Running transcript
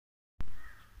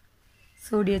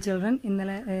So dear children,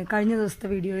 ഇന്നലെ കഴിഞ്ഞ ദിവസത്തെ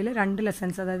വീഡിയോയിൽ രണ്ട്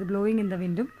ലെസൺസ്, അതായത് ബ്ലോയിങ് ഇൻ ദ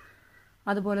വിൻഡും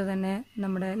അതുപോലെ തന്നെ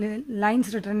നമ്മുടെ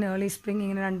lines written in early spring,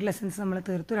 ഇങ്ങനെ രണ്ട് ലെസൺസ് നമ്മൾ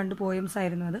തീർത്തു. രണ്ട് പോയംസ്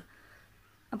ആയിരുന്നു അത്.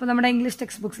 അപ്പോൾ നമ്മുടെ English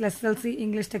text books, SLC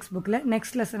English text ബുക്കിലെ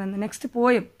നെക്സ്റ്റ്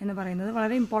പോയം എന്ന് പറയുന്നത്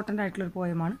വളരെ ഇമ്പോർട്ടൻ്റ് ആയിട്ടുള്ളൊരു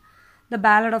പോയമാണ്, the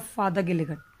ballad of father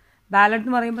Gilligan. Ballad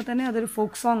എന്ന് പറയുമ്പോൾ തന്നെ അതൊരു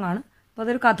ഫോക്ക് സോങ് ആണ്. അപ്പോൾ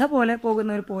അതൊരു കഥ പോലെ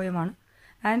പോകുന്ന ഒരു പോയമാണ്.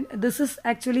 And this is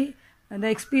actually the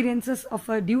experiences of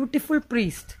A dutiful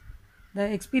priest, the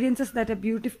experiences that a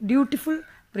dutiful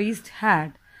priest had,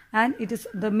 and it is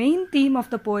the main theme of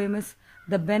the poem is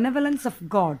the benevolence of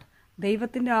God.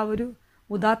 ദൈവത്തിൻ്റെ ആ ഒരു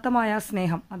ഉദാത്തമായ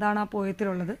സ്നേഹം, അതാണ് ആ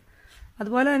പോയത്തിലുള്ളത്.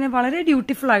 അതുപോലെ തന്നെ വളരെ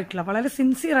ഡ്യൂട്ടിഫുൾ ആയിട്ടുള്ള, വളരെ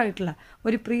സിൻസിയർ ആയിട്ടുള്ള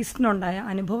ഒരു പ്രീസ്റ്റിനുണ്ടായ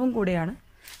അനുഭവം കൂടെയാണ്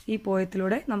ഈ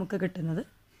പോയത്തിലൂടെ നമുക്ക് കിട്ടുന്നത്.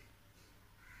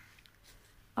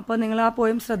 അപ്പോൾ നിങ്ങൾ ആ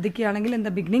പോയം ശ്രദ്ധിക്കുകയാണെങ്കിൽ, in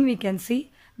the beginning we can see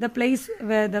the place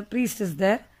where the priest is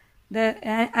there.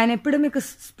 An epidemic is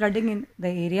spreading in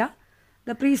the area.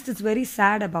 The priest is very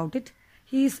sad about it.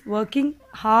 He is working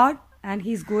hard and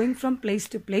he is going from place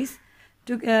to place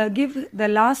to give the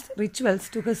last rituals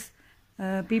to his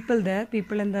people there,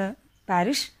 people in the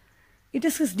parish. It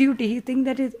is his duty. He thinks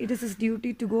that it is his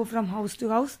duty to go from house to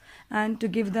house and to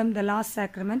give them the last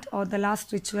sacrament or the last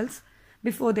rituals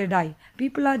before they die.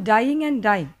 People are dying and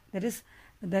dying. That is,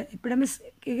 the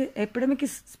epidemic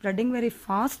is spreading very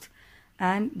fast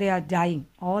and they are dying.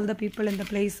 All the people in the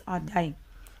place are dying.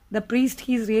 The priest,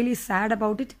 he is really sad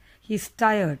about it. He is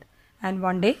tired. And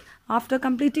one day, after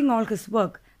completing all his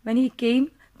work, when he came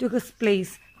to his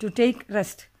place to take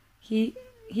rest, he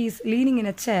is leaning in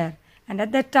a chair. And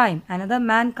at that time, another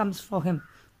man comes for him.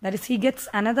 That is, he gets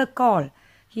another call.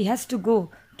 He has to go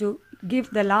to give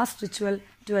the last ritual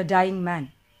to a dying man.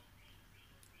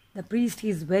 The priest,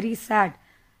 he is very sad.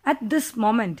 At this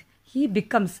moment, he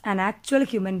becomes an actual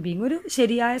human being. ഒരു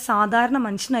ശരിയായ സാധാരണ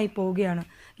മനുഷ്യനായി പോവുകയാണ്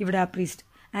ഇവിടെ ആ priest.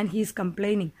 And he is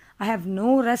complaining, I have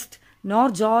no rest, nor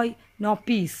joy, nor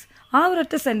peace. ആ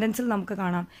ഒരൊറ്റ സെൻറ്റൻസിൽ നമുക്ക്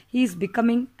കാണാം, he is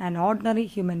becoming an ordinary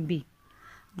human being.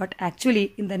 But actually,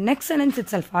 in the next sentence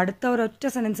itself, അടുത്ത ഒരൊറ്റ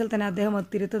സെൻറ്റൻസിൽ തന്നെ അദ്ദേഹം അത്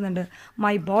തിരുത്തുന്നുണ്ട്.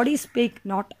 My body spake,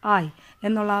 not I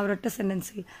എന്നുള്ള ആ ഒരൊറ്റ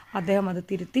സെൻറ്റൻസിൽ അദ്ദേഹം അത്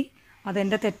തിരുത്തി,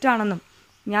 അതെൻ്റെ തെറ്റാണെന്നും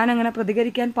ഞാനങ്ങനെ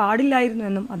പ്രതികരിക്കാൻ പാടില്ലായിരുന്നു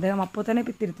എന്നും അദ്ദേഹം അപ്പോൾ തന്നെ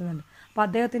തിരുത്തുന്നുണ്ട്. അപ്പോൾ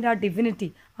അദ്ദേഹത്തിൻ്റെ ആ ഡിവിനിറ്റി,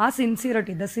 ആ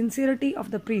sincerity, the sincerity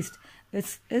of the priest,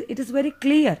 it is very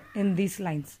clear in these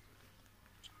lines.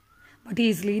 But he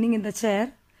is leaning in the chair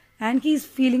and he is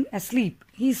feeling asleep.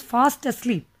 He is fast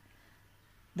asleep.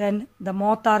 Then the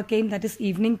moth hour came, that is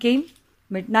evening came,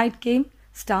 midnight came,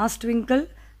 stars twinkle,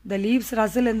 the leaves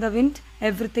rustle in the wind,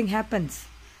 everything happens.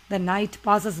 The night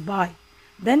passes by.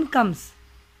 Then comes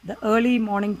the early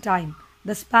morning time.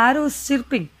 The sparrows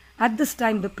chirping. At this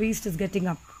time the priest is getting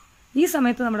up. ഈ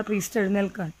സമയത്ത് നമ്മുടെ priest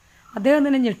എഴുന്നേൽക്കുകയാണ്. അദ്ദേഹം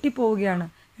തന്നെ ഞെട്ടിപ്പോവുകയാണ്.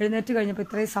 എഴുന്നേറ്റ് കഴിഞ്ഞപ്പോൾ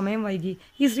ഇത്രയും സമയം വൈകി.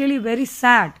 He is really very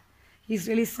sad. He is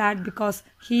really sad because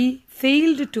he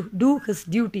failed to do his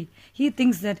duty. He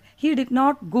things that he did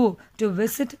not go to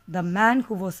visit the man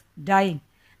who was dying,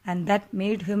 and that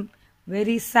made him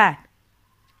very sad.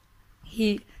 He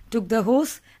took the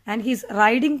horse and he is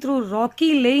riding through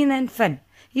rocky lane and fen.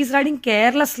 He is riding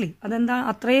carelessly. അതെന്താ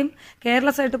അത്രയും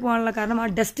careless ആയിട്ട് പോകാനുള്ള കാരണം, ആ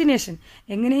destination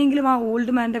എങ്ങനെയെങ്കിലും ആ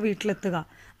old മാൻ്റെ വീട്ടിലെത്തുക,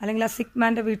 അല്ലെങ്കിൽ ആ സിക്ക്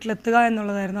മാൻ്റെ വീട്ടിലെത്തുക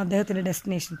എന്നുള്ളതായിരുന്നു അദ്ദേഹത്തിൻ്റെ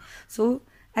destination. So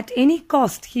at any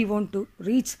cost he want to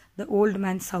reach the old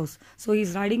man's house. So he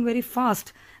is riding very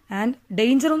fast and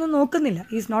danger ഒന്നും നോക്കുന്നില്ല.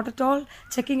 He is not at all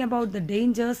checking about the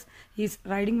dangers. He is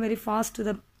riding very fast to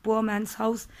the poor man's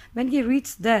house. When he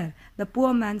reached there, the poor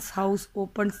man's house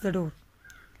opens the door.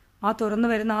 ആ തുറന്നു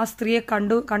വരുന്ന ആ സ്ത്രീയെ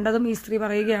കണ്ടതും ഈ സ്ത്രീ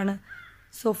പറയുകയാണ്,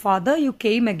 so father you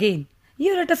came again. ഈ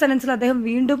ഒരൊറ്റ സെൻറ്റൻസിൽ അദ്ദേഹം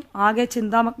വീണ്ടും ആകെ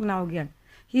ചിന്താമഗ്നാവുകയാണ്.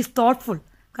 He is thoughtful.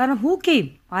 കാരണം who came,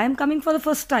 I am coming for the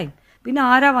first time. പിന്നെ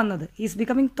ആരാ വന്നത്? He is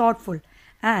becoming thoughtful.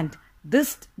 And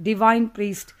this divine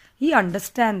priest, he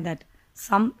understand that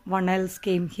sum one else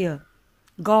came here.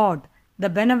 God, the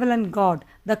benevolent God,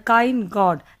 the kind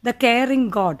God, the caring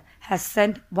God has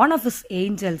sent one of his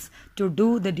angels to do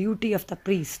the duty of the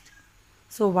priest.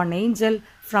 So one angel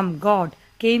from God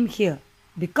came here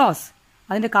because,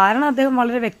 അതിൻ്റെ കാരണം അദ്ദേഹം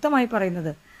വളരെ വ്യക്തമായി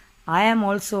പറയുന്നത്, I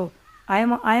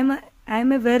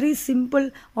am a very simple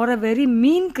or a very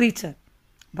mean creature,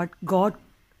 but God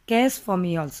cares for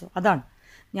me also. അതാണ്,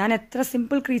 ഞാൻ എത്ര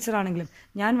simple creature ആണെങ്കിലും,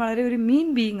 ഞാൻ വളരെ ഒരു മീൻ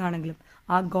ബീയിങ് ആണെങ്കിലും,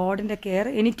 ആ ഗോഡിൻ്റെ കെയർ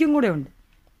എനിക്കും കൂടെ ഉണ്ട്.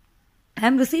 I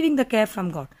am receiving the care from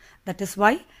God. That is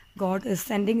why God is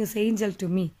sending his angel to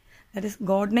me. That is,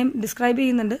 God name describe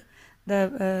ചെയ്യുന്നുണ്ട്, the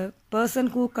person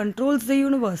who controls the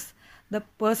universe, the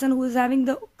person who is having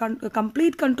the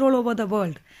complete control over the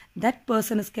world, that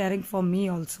person is caring for me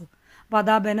also. അപ്പോൾ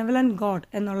അത് ആ benevolent God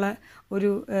എന്നുള്ള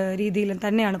ഒരു രീതിയിൽ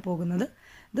തന്നെയാണ് പോകുന്നത്.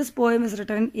 This poem is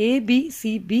written in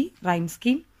ABCB rhyme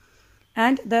scheme.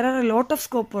 And there are a lot of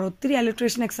scope for ഒത്തിരി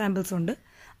alliteration examples ഉണ്ട്.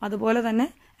 അതുപോലെ തന്നെ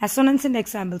അസൊണൻസിൻ്റെ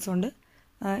എക്സാമ്പിൾസ് ഉണ്ട്.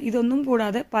 ഇതൊന്നും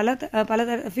കൂടാതെ പല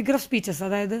ഫിഗർ ഓഫ് സ്പീച്ചസ്,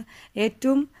 അതായത്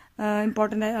ഏറ്റവും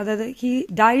ഇമ്പോർട്ടൻ്റ്, അതായത് he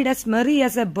died as merry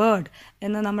as A bird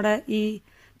എന്ന് നമ്മുടെ ഈ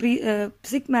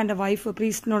സിക്ക് മാൻ്റെ വൈഫ്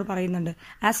പ്രീസ്റ്റിനോട് പറയുന്നുണ്ട്.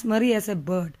 As merry as A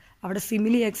bird അവിടെ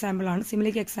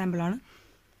സിമിലിക്ക് എക്സാമ്പിളാണ്.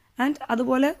 ആൻഡ്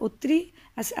അതുപോലെ ഒത്തിരി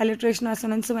അലിട്രേഷനും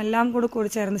അസൊണൻസും എല്ലാം കൂടി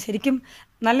ചേർന്ന് ശരിക്കും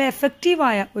നല്ല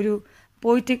എഫക്റ്റീവായ ഒരു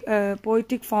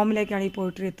പോയിറ്റിക് ഫോമിലേക്കാണ് ഈ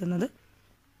പോയിട്രി എത്തുന്നത്.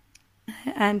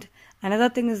 And another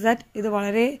thing is that ഇത്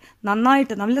വളരെ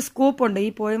നന്നായിട്ട്, നല്ല സ്കോപ്പ് ഉണ്ട്. ഈ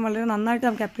പോയം വളരെ നന്നായിട്ട്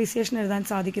നമുക്ക് അപ്രീസിയേഷൻ എഴുതാൻ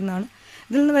സാധിക്കുന്നതാണ്.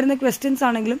 ഇതിൽ നിന്ന് വരുന്ന ക്വസ്റ്റ്യൻസ്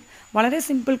ആണെങ്കിലും വളരെ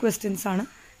സിമ്പിൾ ക്വസ്റ്റ്യൻസ് ആണ്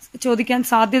ചോദിക്കാൻ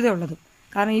സാധ്യതയുള്ളത്.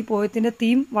 കാരണം ഈ പോയത്തിൻ്റെ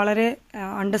തീം വളരെ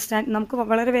നമുക്ക്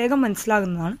വളരെ വേഗം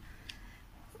മനസ്സിലാകുന്നതാണ്.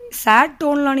 സാഡ്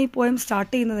ടോണിലാണ് ഈ പോയം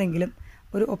സ്റ്റാർട്ട് ചെയ്യുന്നതെങ്കിലും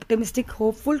ഒരു ഒപ്റ്റിമിസ്റ്റിക്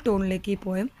ഹോപ്പ്ഫുൾ ടോണിലേക്ക് ഈ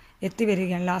പോയം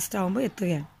എത്തിവരികയാണ്, ലാസ്റ്റ് ആകുമ്പോൾ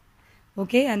എത്തുകയാണ്.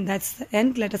 Okay, and that's the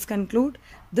end. Let us conclude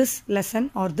this lesson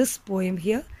or this poem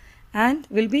here, and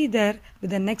we'll be there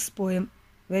with the next poem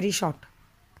very short.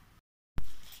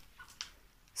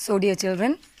 So dear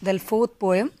children, the fourth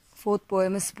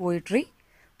poem is poetry.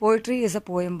 Poetry is a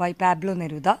poem by Pablo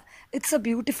Neruda. It's a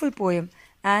beautiful poem,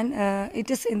 and it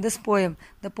is in this poem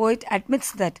the poet admits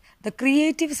that the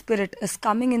creative spirit is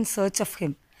coming in search of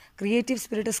him. Creative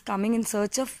spirit is coming in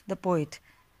search of the poet.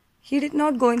 He did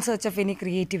not go in search of any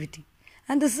creativity.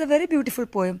 And this is a very beautiful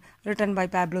poem written by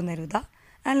Pablo Neruda.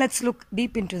 And let's look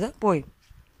deep into the poem.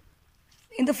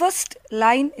 In the first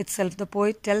line itself, the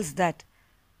poet tells that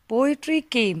poetry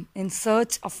came in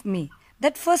search of me.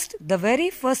 The very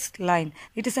first line,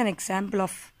 it is an example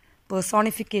of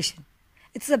personification.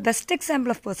 It's the best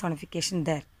example of personification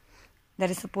there.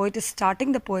 That is, the poet is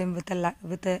starting the poem with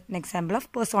an example of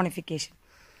personification.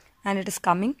 And it is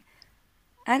coming.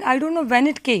 And I don't know when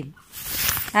it came.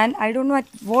 And I don't know at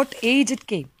what age it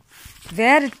came,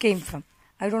 where it came from.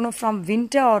 I don't know from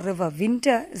winter or river.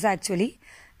 Winter is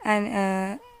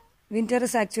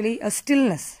actually a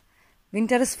stillness.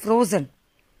 Winter is frozen.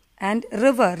 And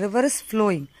river is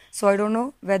flowing. So I don't know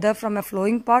whether from a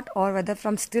flowing part or whether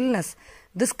from stillness,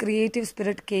 this creative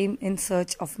spirit came in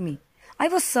search of me. I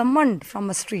was summoned from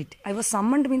a street. I was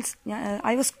summoned means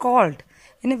I was called.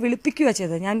 എന്നെ വിളിപ്പിക്കുക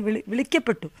ചെയ്തത്, ഞാൻ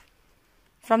വിളിക്കപ്പെട്ടു.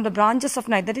 From the branches of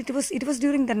night, that it was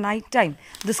during the night time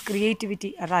this creativity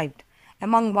arrived.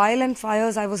 Among violent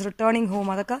fires I was returning home.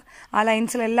 അതൊക്കെ ആ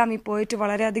ലൈൻസിലെല്ലാം ഈ പോയിട്ട്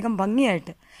വളരെയധികം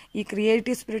ഭംഗിയായിട്ട് ഈ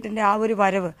ക്രിയേറ്റീവ് സ്പിരിറ്റിൻ്റെ ആ ഒരു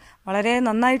വരവ് വളരെ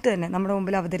നന്നായിട്ട് തന്നെ നമ്മുടെ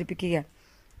മുമ്പിൽ അവതരിപ്പിക്കുകയാണ്.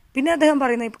 പിന്നെ അദ്ദേഹം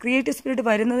പറയുന്നത് ഈ ക്രിയേറ്റീവ് സ്പിരിറ്റ്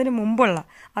വരുന്നതിന് മുമ്പുള്ള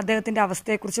അദ്ദേഹത്തിൻ്റെ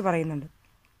അവസ്ഥയെക്കുറിച്ച് പറയുന്നുണ്ട്.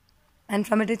 And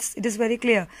from it is very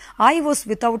clear, I was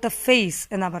without A face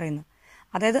എന്നാണ് പറയുന്നത്.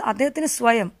 അതായത് അദ്ദേഹത്തിന്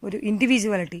സ്വയം ഒരു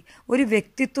ഇൻഡിവിജ്വാലിറ്റി, ഒരു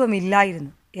വ്യക്തിത്വം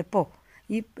ഇല്ലായിരുന്നു. എപ്പോൾ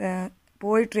ഈ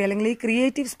പോയിട്രി അല്ലെങ്കിൽ ഈ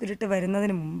ക്രിയേറ്റീവ് സ്പിരിറ്റ്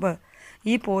വരുന്നതിന് മുമ്പ്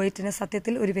ഈ പോയിറ്റിന്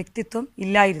സത്യത്തിൽ ഒരു വ്യക്തിത്വം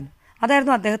ഇല്ലായിരുന്നു.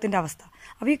 അതായിരുന്നു അദ്ദേഹത്തിൻ്റെ അവസ്ഥ.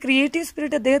 അപ്പോൾ ഈ ക്രിയേറ്റീവ്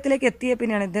സ്പിരിറ്റ് അദ്ദേഹത്തിലേക്ക് എത്തിയ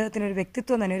പിന്നെയാണ് ഇദ്ദേഹത്തിന് ഒരു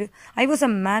വ്യക്തിത്വം തന്നെ, ഒരു I was a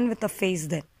man with a face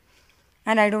then.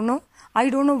 And I don't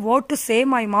know what to say,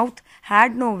 my mouth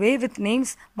had no way with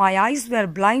names, my eyes were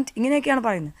blind. ഇങ്ങനെയൊക്കെയാണ്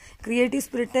പറയുന്നത്. ക്രിയേറ്റീവ്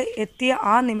സ്പിരിറ്റ് എത്തിയ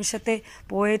ആ നിമിഷത്തെ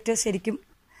പോയറ്റ് ശരിക്കും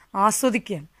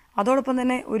ആസ്വദിക്കുകയാണ്. അതോടൊപ്പം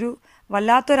തന്നെ ഒരു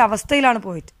വല്ലാത്തൊരവസ്ഥയിലാണ്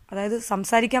പോയിട്ട്, അതായത്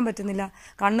സംസാരിക്കാൻ പറ്റുന്നില്ല,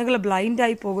 കണ്ണുകൾ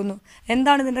ബ്ലൈൻഡായി പോകുന്നു.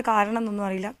 എന്താണ് ഇതിൻ്റെ കാരണം എന്നൊന്നും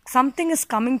അറിയില്ല. Something is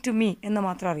coming to me എന്ന്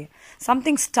മാത്രം അറിയാം.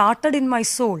 Something started in my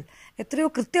soul. എത്രയോ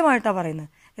കൃത്യമായിട്ടാണ് പറയുന്നത്,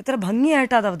 എത്ര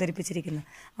ഭംഗിയായിട്ടാണ് അത് അവതരിപ്പിച്ചിരിക്കുന്നത്.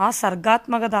 ആ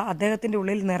സർഗാത്മകത അദ്ദേഹത്തിൻ്റെ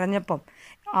ഉള്ളിൽ നിറഞ്ഞപ്പം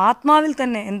ആത്മാവിൽ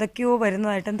തന്നെ എന്തൊക്കെയോ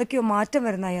വരുന്നതായിട്ട്, എന്തൊക്കെയോ മാറ്റം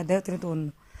വരുന്നതായി അദ്ദേഹത്തിന്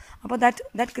തോന്നുന്നു. അപ്പോൾ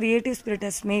that creative spirit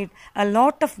has made a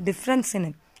lot of difference in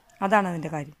him. അതാണ്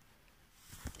അതിൻ്റെ കാര്യം.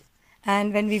 And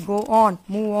when we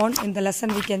move on in the lesson,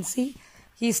 we can see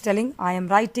he is telling, I am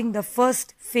writing the first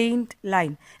faint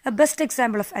line. A best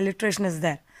example of alliteration is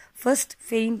there. First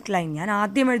faint line. ഞാൻ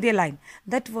ആദ്യം എഴുതിയ line.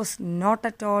 That was not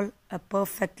at all a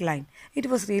perfect line. It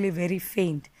was really very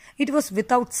faint. It was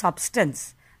without substance.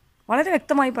 വളരെ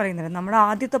വ്യക്തമായി പറയുന്നത് നമ്മുടെ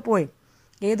ആദ്യത്തെ poem,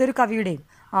 ഏതൊരു കവിയുടെയും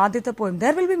ആദ്യത്തെ poem,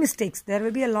 there will be mistakes, there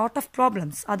will be a lot of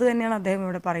problems. അത് തന്നെയാണ് അദ്ദേഹം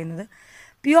ഇവിടെ പറയുന്നത്.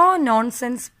 Pure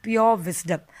nonsense, pure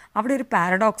wisdom. അവിടെ ഒരു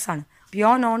പാരഡോക്സ് ആണ്.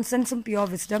 പ്യുവർ നോൺസെൻസും പ്യുവർ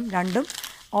വിസ്ഡം രണ്ടും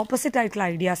ഓപ്പോസിറ്റ് ആയിട്ടുള്ള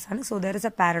ഐഡിയാസ് ആണ്. So there is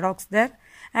A paradox there.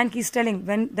 And he's telling,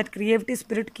 when that creative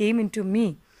spirit came in to me,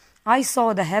 I so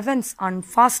the heavens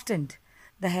അൺഫാസ്റ്റൻഡ്.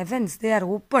 The heavens, they are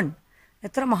open.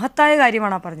 എത്ര മഹത്തായ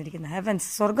കാര്യമാണ് ആ പറഞ്ഞിരിക്കുന്നത്. Heavens,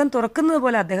 സ്വർഗം തുറക്കുന്നത്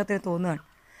പോലെ അദ്ദേഹത്തിന് തോന്നുകയാണ്.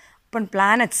 ഇപ്പം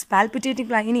പ്ലാനറ്റ്സ്, പാൽപിറ്റേറ്റിംഗ്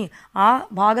പ്ലാൻ. ഇനി ആ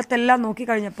ഭാഗത്തെല്ലാം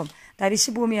നോക്കിക്കഴിഞ്ഞപ്പം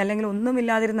തരിശുഭൂമി അല്ലെങ്കിൽ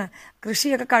ഒന്നുമില്ലാതിരുന്ന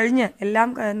കൃഷിയൊക്കെ കഴിഞ്ഞ് എല്ലാം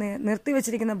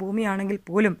നിർത്തിവെച്ചിരിക്കുന്ന ഭൂമിയാണെങ്കിൽ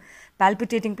പോലും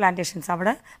പാൽപിറ്റേറ്റിംഗ് പ്ലാന്റേഷൻസ്,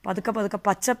 അവിടെ പതുക്കെ പതുക്കെ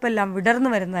പച്ചപ്പെല്ലാം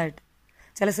വിടർന്നു വരുന്നതായിട്ട്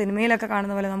ചില സിനിമയിലൊക്കെ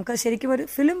കാണുന്ന പോലെ നമുക്ക് ശരിക്കും ഒരു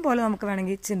ഫിലിം പോലെ നമുക്ക്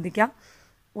വേണമെങ്കിൽ ചിന്തിക്കാം.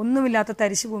 ഒന്നുമില്ലാത്ത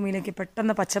തരിശു ഭൂമിയിലേക്ക്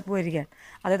പെട്ടെന്ന് പച്ചപ്പ് വരികയാണ്.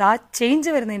 അതായത് ആ ചേഞ്ച്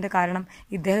വരുന്നതിൻ്റെ കാരണം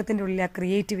ഇദ്ദേഹത്തിൻ്റെ ഉള്ളിലെ ആ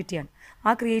ക്രിയേറ്റിവിറ്റിയാണ്.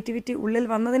 ആ ക്രിയേറ്റിവിറ്റി ഉള്ളിൽ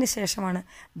വന്നതിന് ശേഷമാണ്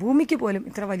ഭൂമിക്ക് പോലും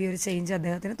ഇത്ര വലിയൊരു ചേഞ്ച്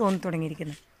അദ്ദേഹത്തിന് തോന്നി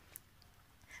തുടങ്ങിയിരിക്കുന്നത്.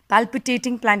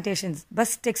 പാൽപിറ്റേറ്റിംഗ് plantations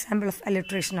best example of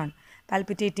alliteration ആണ്.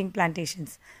 പാൽപിറ്റേറ്റിംഗ്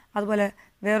പ്ലാന്റേഷൻസ്. അതുപോലെ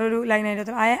വേറൊരു ലൈൻ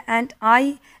അതിൻ്റെ ഐ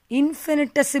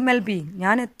ഇൻഫിനിറ്റസിമൽ ബീയിങ്.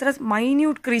 ഞാൻ എത്ര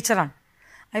minute ക്രീച്ചറാണ്.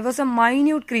 I was A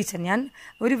minute creature. ഞാൻ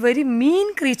ഒരു വെരി മീൻ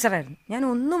ക്രീച്ചറായിരുന്നു. ഞാൻ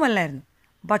ഒന്നുമല്ലായിരുന്നു.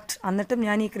 ബട്ട് എന്നിട്ടും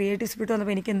ഞാൻ ഈ ക്രിയേറ്റീവ് സ്പിരിറ്റ്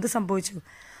വന്നപ്പോൾ എനിക്ക് എന്ത് സംഭവിച്ചു?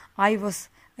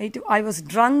 I was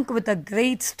drunk with a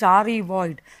great Starry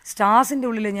void. സ്റ്റാർസിൻ്റെ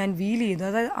ഉള്ളിൽ ഞാൻ വീൽ ചെയ്തു.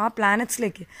 അതായത് ആ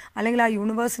പ്ലാനറ്റ്സിലേക്ക് അല്ലെങ്കിൽ ആ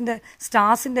യൂണിവേഴ്സിൻ്റെ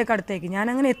സ്റ്റാർസിൻ്റെ ഒക്കെ അടുത്തേക്ക് ഞാൻ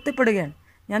അങ്ങനെ എത്തിപ്പെടുകയാണ്.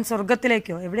 ഞാൻ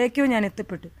സ്വർഗത്തിലേക്കോ എവിടേക്കോ ഞാൻ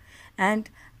എത്തിപ്പെട്ടു. And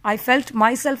I felt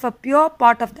myself A pure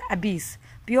part of the അബീസ്,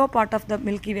 pure part of the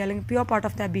milky വേ അല്ലെങ്കിൽ പ്യുവർ പാർട്ട്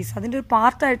ഓഫ് ദ അബീസ്. അതിൻ്റെ ഒരു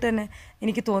പാർട്ടായിട്ട് തന്നെ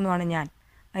എനിക്ക് തോന്നുവാണ് ഞാൻ.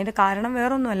 അതിൻ്റെ കാരണം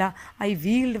വേറൊന്നുമല്ല, I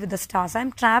wheeled with the stars. I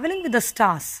M travelling with the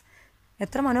stars.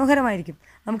 എത്ര മനോഹരമായിരിക്കും,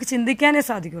 നമുക്ക് ചിന്തിക്കാനേ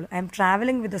സാധിക്കുള്ളൂ. I M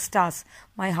travelling with the stars.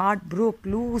 My heart broke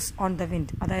loose on the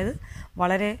wind. അതായത്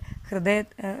വളരെ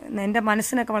എൻ്റെ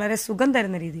മനസ്സിനൊക്കെ വളരെ സുഖം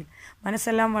തരുന്ന രീതിയിൽ,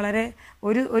 മനസ്സെല്ലാം വളരെ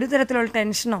ഒരു തരത്തിലുള്ള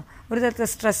ടെൻഷനോ ഒരു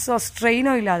തരത്തിലുള്ള സ്ട്രെസ്സോ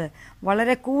സ്ട്രെയിനോ ഇല്ലാതെ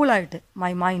വളരെ കൂളായിട്ട്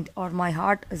my mind or my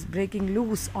heart is breaking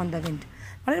loose on the wind.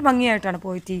 വളരെ ഭംഗിയായിട്ടാണ്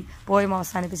പോയം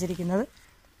അവസാനിപ്പിച്ചിരിക്കുന്നത്.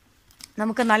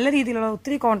 നമുക്ക് നല്ല രീതിയിലുള്ള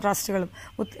ഒത്തിരി കോൺട്രാസ്റ്റുകളും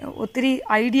ഒത്തിരി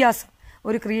ഐഡിയാസ്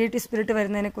ഒരു ക്രിയേറ്റീവ് സ്പിരിറ്റ്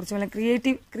വരുന്നതിനെക്കുറിച്ചും അല്ലെങ്കിൽ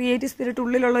ക്രിയേറ്റീവ് സ്പിരിറ്റ്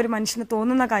ഉള്ളിലുള്ള ഒരു മനുഷ്യന്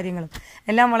തോന്നുന്ന കാര്യങ്ങളും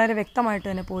എല്ലാം വളരെ വ്യക്തമായിട്ട്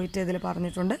തന്നെ പോയിട്ട് ഇതിൽ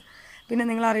പറഞ്ഞിട്ടുണ്ട്. പിന്നെ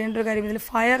നിങ്ങൾ അറിയേണ്ട ഒരു കാര്യം, ഇതിൽ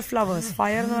ഫയർ ഫ്ലവേഴ്സ്,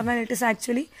 ഫയർ എന്ന് പറഞ്ഞാൽ it is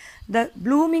actually the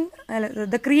blooming,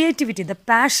 the creativity, the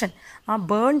passion. ആ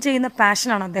ബേൺ ചെയ്യുന്ന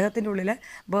പാഷനാണ് അദ്ദേഹത്തിൻ്റെ ഉള്ളിൽ,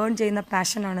 ബേൺ ചെയ്യുന്ന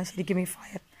പാഷനാണ് ശരിക്കും ഈ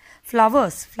ഫയർ.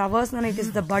 ഫ്ലവേഴ്സ് എന്ന് പറഞ്ഞാൽ it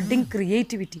is the budding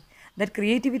creativity. That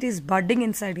creativity is budding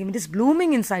inside him. It is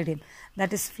blooming inside him.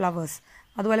 That is flowers.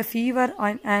 അതുപോലെ ഫീവർ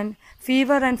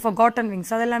ആൻഡ് ഫൊഗോട്ടൺ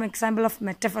വിങ്സ്, അതെല്ലാം എക്സാമ്പിൾ ഓഫ്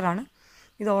മെറ്റഫർ ആണ്.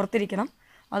 ഇത് ഓർത്തിരിക്കണം.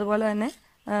 അതുപോലെ തന്നെ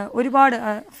ഒരുപാട്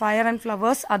ഫയർ ആൻഡ്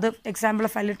ഫ്ലവേഴ്സ് അത് എക്സാമ്പിൾ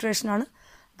ഓഫ് അലിട്രേഷനാണ്.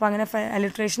 അപ്പോൾ അങ്ങനെ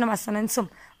അലിട്രേഷനും അസനൻസും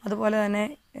അതുപോലെ തന്നെ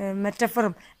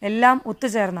മെറ്റഫറും എല്ലാം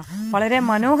ഒത്തുചേർന്ന വളരെ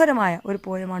മനോഹരമായ ഒരു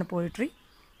പോയമാണ് poetry.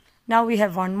 Now we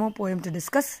have one more poem to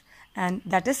discuss, and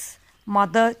that is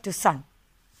Mother to Son.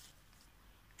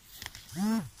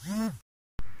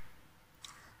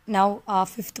 Now our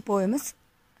fifth poem is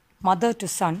Mother to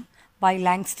Son by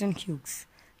Langston Hughes,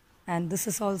 and this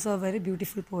is also a very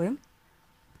beautiful poem,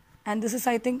 and this is,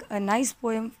 I think, a nice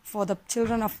poem for the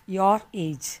children of your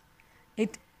age.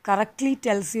 It correctly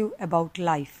tells you about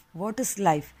life. What is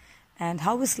life and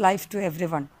how is life to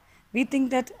everyone? We think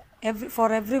that for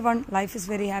everyone life is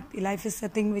very happy, life is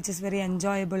a thing which is very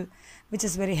enjoyable, which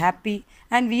is very happy,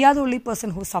 and we are the only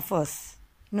person who suffers.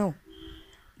 No,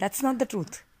 that's not the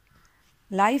truth.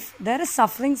 There are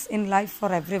sufferings in life for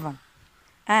everyone,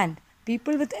 and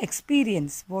people with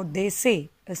experience, what they say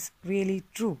is really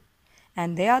true, and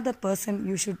they are the person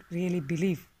you should really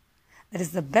believe. That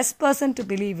is the best person to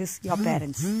believe is your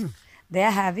parents. They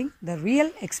are having the real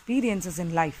experiences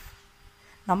in life.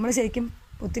 നമ്മൾ ശരിക്കും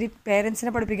ഒത്തിരി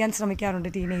പേരൻസിനെ പഠിപ്പിക്കാൻ ശ്രമിക്കാറുണ്ട്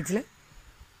ടീനേജിൽ.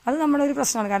 അത് നമ്മുടെ ഒരു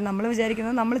പ്രശ്നമാണ്. കാരണം നമ്മൾ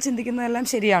വിചാരിക്കുന്നത്, നമ്മൾ ചിന്തിക്കുന്നതെല്ലാം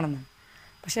ശരിയാണെന്ന്.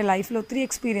 പക്ഷേ ലൈഫിൽ ഒത്തിരി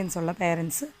എക്സ്പീരിയൻസ് ഉള്ള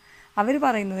പേരൻസ് അവർ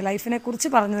പറയുന്നത്, ലൈഫിനെ കുറിച്ച്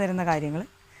പറഞ്ഞു തരുന്ന കാര്യങ്ങൾ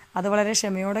അത് വളരെ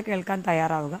ക്ഷമയോടെ കേൾക്കാൻ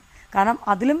തയ്യാറാവുക. കാരണം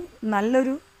അതിലും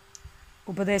നല്ലൊരു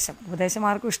ഉപദേശം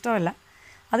ആർക്കും ഇഷ്ടമല്ല.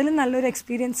 അതിലും നല്ലൊരു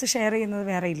എക്സ്പീരിയൻസ് ഷെയർ ചെയ്യുന്നത്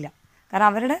വേറെ ഇല്ല. കാരണം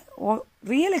അവരുടെ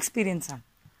റിയൽ എക്സ്പീരിയൻസാണ്.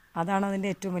 അതാണ് അതിൻ്റെ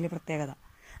ഏറ്റവും വലിയ പ്രത്യേകത.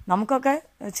 നമുക്കൊക്കെ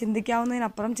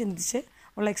ചിന്തിക്കാവുന്നതിനപ്പുറം ചിന്തിച്ച്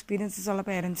ഉള്ള എക്സ്പീരിയൻസസ് ഉള്ള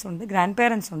പേരൻസ് ഉണ്ട്, ഗ്രാൻഡ്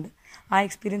പേരൻസ് ഉണ്ട്. ആ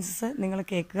എക്സ്പീരിയൻസസ് നിങ്ങൾ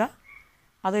കേൾക്കുക.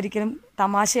 അതൊരിക്കലും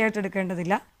തമാശയായിട്ട്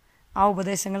എടുക്കേണ്ടതില്ല. ആ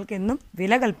ഉപദേശങ്ങൾക്ക് എന്നും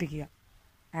വില കൽപ്പിക്കുക.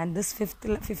 And this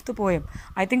fifth poem,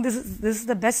 I think this is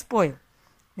the best poem.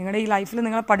 നിങ്ങളുടെ ഈ ലൈഫിൽ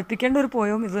നിങ്ങളെ പഠിപ്പിക്കേണ്ട ഒരു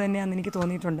പോയവും ഇത് തന്നെയാണെന്ന് എനിക്ക്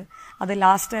തോന്നിയിട്ടുണ്ട്. അത്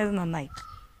ലാസ്റ്റ് ആയത് നന്നായി.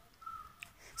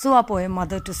 സോ ആ poem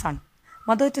Mother to Son.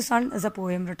 Mother to Son is a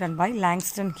poem written by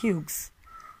Langston Hughes.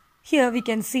 Here we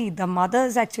can see the mother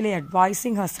is actually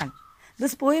advising her son.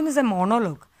 This poem is a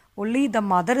monologue. Only the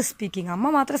mother is speaking. അമ്മ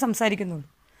മാത്രമേ സംസാരിക്കുന്നുള്ളൂ.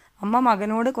 അമ്മ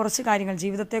മകനോട് കുറച്ച് കാര്യങ്ങൾ,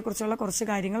 ജീവിതത്തെക്കുറിച്ചുള്ള കുറച്ച്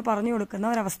കാര്യങ്ങൾ പറഞ്ഞു കൊടുക്കുന്ന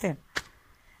ഒരവസ്ഥയാണ്.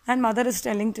 And mother is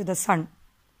telling to the son,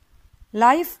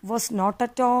 life was not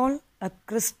at all a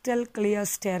crystal clear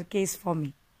staircase for me.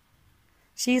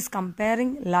 She is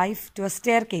comparing life to a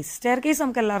staircase. Staircase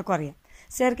നമുക്ക് എല്ലാവർക്കും അറിയാം.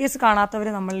 സ്റ്റെയർകേസ് കാണാത്തവർ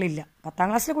നമ്മളിലില്ല. 10ാം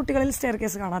ക്ലാസ്സിലെ കുട്ടികളിൽ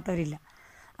സ്റ്റെയർകേസ് കാണാത്തവരില്ല.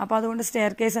 അപ്പോൾ അതുകൊണ്ട്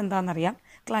സ്റ്റെയർകേസ് എന്താണെന്നറിയാം.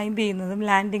 ക്ലൈംബ് ചെയ്യുന്നതും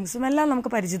ലാൻഡിങ്സും എല്ലാം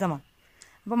നമുക്ക് പരിചിതമാണ്.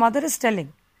 അപ്പോൾ mother is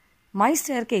telling, my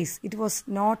staircase it was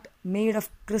not made of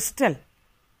crystal.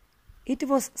 It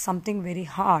was something very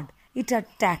hard. It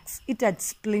had tax, it had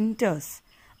സ്പ്ലിൻറ്റേഴ്സ്.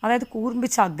 അതായത്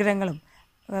കൂർമ്പിച്ച അഗ്രങ്ങളും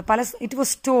ഇറ്റ്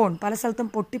വാസ് സ്റ്റോൺ, പല സ്ഥലത്തും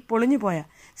പൊട്ടിപ്പൊളിഞ്ഞു പോയ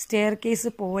സ്റ്റെയർകേസ്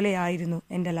പോലെയായിരുന്നു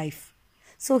എൻ്റെ life.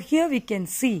 So here we can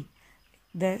see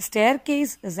The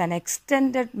staircase is an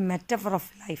extended metaphor of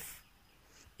life.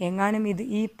 എങ്ങാനും ഇത്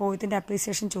ഈ പോയത്തിൻ്റെ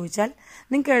appreciation ചോദിച്ചാൽ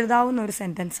നിങ്ങൾക്ക് എഴുതാവുന്ന ഒരു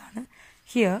സെൻറ്റൻസ് ആണ്.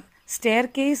 Here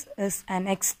staircase is an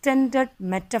extended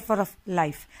metaphor of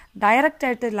life.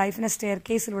 ഡയറക്റ്റായിട്ട് ലൈഫിനെ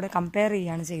സ്റ്റെയർകേസിലൂടെ കമ്പയർ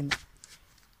ചെയ്യുകയാണ് ചെയ്യുന്നത്.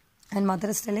 And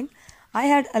mother is telling, I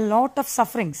had a lot of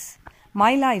sufferings.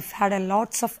 My life had a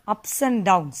lots of ups and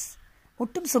downs.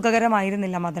 ഒട്ടും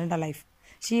സുഖകരമായിരുന്നില്ല മദറിൻ്റെ life.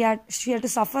 She had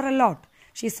to suffer a lot.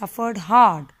 She suffered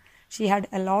hard. She had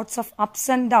a lots of ups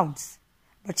and downs.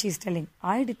 But she is telling,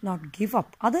 I did not give up.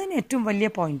 അത് തന്നെ ഏറ്റവും വലിയ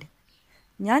point.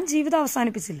 ഞാൻ ജീവിതം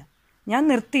അവസാനിപ്പിച്ചില്ല, ഞാൻ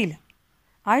നിർത്തിയില്ല.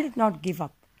 I did not give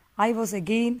up. I was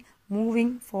again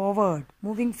moving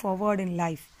forward in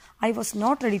life. I was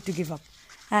not ready to give up.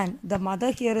 And the mother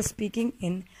here is speaking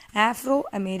in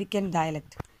Afro-American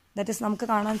dialect. That is, നമുക്ക്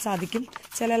കാണാൻ സാധിക്കും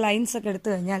ചില lines ഒക്കെ എടുത്തു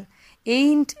കഴിഞ്ഞാൽ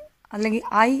എയിൻറ്റ് അല്ലെങ്കിൽ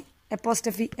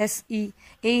I'(SE)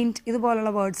 എയിൻറ്റ്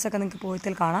ഇതുപോലുള്ള വേർഡ്സൊക്കെ നിങ്ങൾക്ക്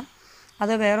പോയത്തിൽ കാണാം.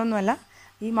 അത് വേറൊന്നുമല്ല,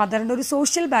 ഈ മദറിൻ്റെ ഒരു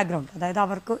സോഷ്യൽ ബാക്ക്ഗ്രൗണ്ട്, അതായത്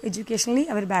അവർക്ക് എഡ്യൂക്കേഷണലി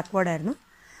അവർ ബാക്ക്വേർഡായിരുന്നു.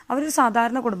 അവരൊരു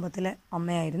സാധാരണ കുടുംബത്തിലെ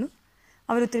അമ്മയായിരുന്നു.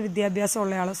 അവരൊത്തിരി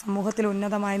വിദ്യാഭ്യാസമുള്ളയാളോ സമൂഹത്തിൽ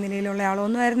ഉന്നതമായ നിലയിലുള്ളയാളോ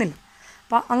ഒന്നും ആയിരുന്നില്ല.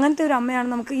 അപ്പോൾ അങ്ങനത്തെ ഒരു അമ്മയാണ്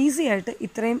നമുക്ക് ഈസി ആയിട്ട്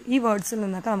ഇത്രയും ഈ വേർഡ്സിൽ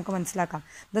നിന്നൊക്കെ നമുക്ക് മനസ്സിലാക്കാം.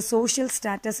 The social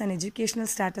status and educational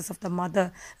status of the mother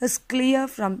is clear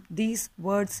from these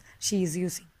words she is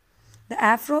using. The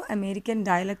Afro-American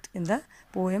dialect in the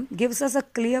poem gives us a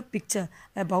clear picture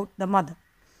about the mother.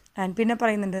 And പിന്നെ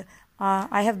പറയുന്നുണ്ട്,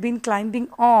 I have been climbing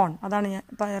on. അതാണ്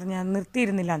ഞാൻ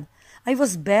നിർത്തിയിരുന്നില്ല എന്ന്. I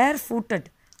was bare-footed.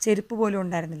 ചെരുപ്പ് പോലും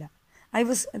ഉണ്ടായിരുന്നില്ല.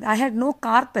 I had no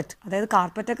carpet. അതായത്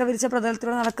കാർപ്പറ്റൊക്കെ വിരിച്ച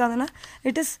പ്രതലത്തിലൂടെ നടക്കുക എന്ന് പറഞ്ഞാൽ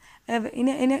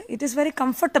ഇറ്റ് ഈസ് വെരി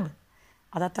കംഫർട്ടബിൾ.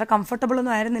 അതത്ര കംഫർട്ടബിൾ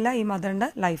ഒന്നും ആയിരുന്നില്ല ഈ മദറിൻ്റെ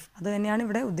ലൈഫ്. അത് തന്നെയാണ്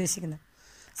ഇവിടെ ഉദ്ദേശിക്കുന്നത്.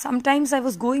 Sometimes I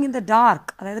was going in the dark.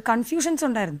 അതായത് കൺഫ്യൂഷൻസ്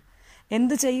ഉണ്ടായിരുന്നു.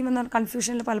 എന്ത് ചെയ്യുമെന്ന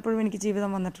കൺഫ്യൂഷനിൽ പലപ്പോഴും എനിക്ക്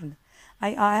ജീവിതം വന്നിട്ടുണ്ട്.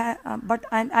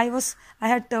 I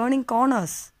had turning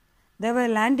corners. There were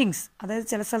landings. അതായത്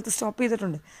ചില സ്ഥലത്ത് സ്റ്റോപ്പ്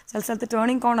ചെയ്തിട്ടുണ്ട്, ചില സ്ഥലത്ത്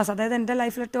ടേണിംഗ് കോർണേഴ്സ്, അതായത് എൻ്റെ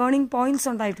ലൈഫിൽ ടേണിംഗ് പോയിൻറ്റ്സ്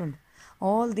ഉണ്ടായിട്ടുണ്ട്.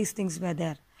 All these things were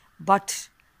there. But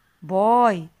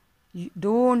boy,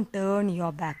 don't turn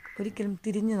your back. ഒരിക്കലും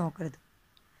തിരിഞ്ഞു നോക്കരുത്.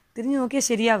 തിരിഞ്ഞു നോക്കിയാൽ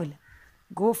ശരിയാവില്ല.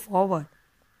 Go forward.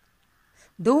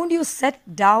 Don't you set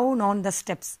down on the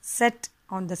steps. Set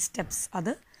on the steps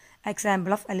അത്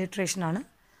എക്സാമ്പിൾ ഓഫ് അലിട്രേഷൻ ആണ്.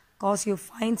 Cos U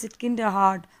finds it Kinder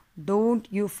hard. Don't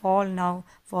you fall now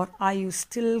for are you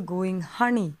still going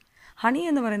honey. Honey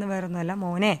എന്ന് പറയുന്നത് വേറൊന്നുമല്ല,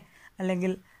 മോനെ,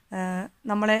 അല്ലെങ്കിൽ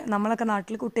നമ്മളൊക്കെ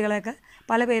നാട്ടിൽ കുട്ടികളെയൊക്കെ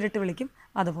പല പേരിട്ട് വിളിക്കും.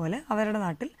 അതുപോലെ അവരുടെ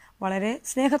നാട്ടിൽ വളരെ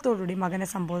സ്നേഹത്തോടുകൂടി മകനെ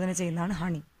സംബോധന ചെയ്യുന്നതാണ്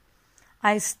ഹണി.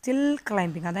 I still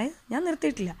climbing. അതായത് ഞാൻ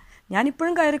നിർത്തിയിട്ടില്ല,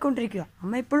 ഞാനിപ്പോഴും കയറിക്കൊണ്ടിരിക്കുക.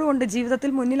 അമ്മ ഇപ്പോഴും ഉണ്ട്,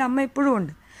 ജീവിതത്തിൽ മുന്നിൽ അമ്മ ഇപ്പോഴും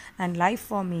ഉണ്ട്. And life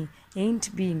for me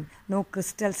എയിൻറ്റ് been no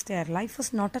crystal stair. Life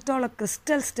was not at all A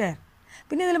crystal stair.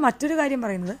 പിന്നെ ഇതിൽ മറ്റൊരു കാര്യം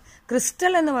പറയുന്നത്,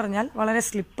 ക്രിസ്റ്റൽ എന്ന് പറഞ്ഞാൽ വളരെ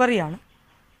സ്ലിപ്പറിയാണ്.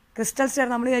 ക്രിസ്റ്റൽ സ്റ്റെയർ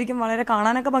നമ്മൾ വിചാരിക്കും വളരെ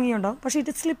കാണാനൊക്കെ ഭംഗിയുണ്ടാവും, പക്ഷേ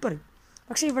ഇറ്റ് സ്ലിപ്പറി.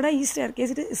 പക്ഷേ ഇവിടെ ഈ സ്റ്റെയർ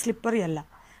കേസ് ഇറ്റ് സ്ലിപ്പറി അല്ല.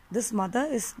 This mother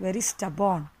is very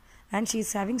stubborn and she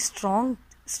is having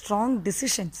strong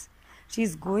decisions. She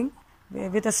is going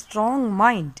with a strong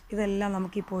mind. ഇതെല്ലാം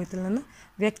നമുക്ക് ഈ പോയത്തിൽ നിന്ന്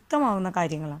വ്യക്തമാവുന്ന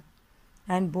കാര്യങ്ങളാണ്.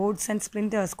 ആൻഡ് ബോർഡ്സ് ആൻഡ്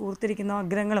സ്പ്ലിൻറ്റേഴ്സ്, കൂർത്തിരിക്കുന്ന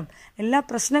അഗ്രങ്ങളും എല്ലാ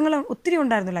പ്രശ്നങ്ങളും ഒത്തിരി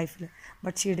ഉണ്ടായിരുന്നു ലൈഫിൽ.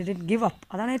 But she didn't give up.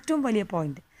 അതാണ് ഏറ്റവും വലിയ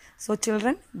point. So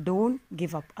children, don't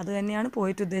give up. അത് തന്നെയാണ്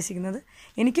പോയിട്ട് ഉദ്ദേശിക്കുന്നത്.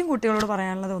 എനിക്കും കുട്ടികളോട്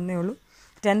പറയാനുള്ളത് ഒന്നേ ഉള്ളൂ.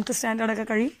 10th സ്റ്റാൻഡേർഡൊക്കെ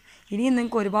കഴിയും, ഇനിയും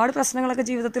നിങ്ങൾക്ക് ഒരുപാട് പ്രശ്നങ്ങളൊക്കെ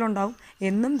ജീവിതത്തിലുണ്ടാവും.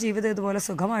 എന്നും ജീവിതം ഇതുപോലെ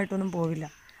സുഖമായിട്ടൊന്നും പോവില്ല.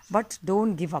 But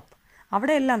don't give up.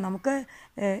 അവിടെയെല്ലാം നമുക്ക്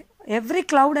every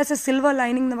cloud as A silver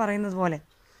lining എന്ന് പറയുന്നത് പോലെ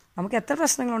നമുക്ക് എത്ര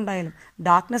പ്രശ്നങ്ങളുണ്ടായാലും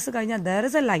ഡാർക്ക്നെസ് കഴിഞ്ഞാൽ ദർ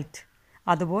ഇസ് എ ലൈറ്റ്.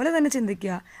 അതുപോലെ തന്നെ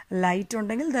ചിന്തിക്കുക, ലൈറ്റ്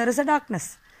ഉണ്ടെങ്കിൽ ദർ ഇസ് എ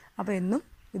ഡാർക്ക്നെസ്. അപ്പോൾ എന്നും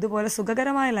ഇതുപോലെ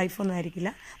സുഖകരമായ ലൈഫൊന്നും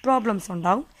ആയിരിക്കില്ല, പ്രോബ്ലംസ്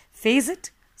ഉണ്ടാവും. Face it,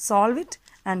 solve it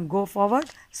and go forward.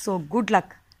 So good luck.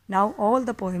 Now all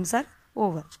the poems are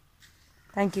over.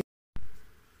 Thank you.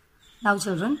 Now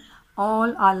children,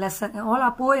 all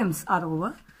our poems are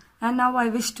over, and now I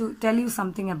wish to tell you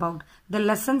something about the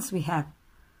lessons we have.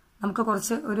 നമുക്ക്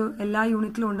കുറച്ച് ഒരു എല്ലാ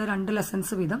യൂണിറ്റിലും ഉണ്ട് 2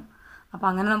 lessons വീതം. അപ്പോൾ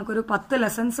അങ്ങനെ നമുക്കൊരു 10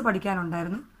 lessons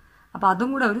പഠിക്കാനുണ്ടായിരുന്നു. അപ്പോൾ അതും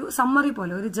കൂടെ ഒരു സമ്മറി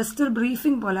പോലെ, ഒരു ജസ്റ്റ് ഒരു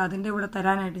ബ്രീഫിംഗ് പോലെ അതിൻ്റെ കൂടെ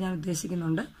തരാനായിട്ട് ഞാൻ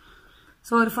ഉദ്ദേശിക്കുന്നുണ്ട്.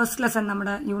 സോ ഒരു ഫസ്റ്റ് ലെസൺ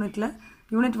നമ്മുടെ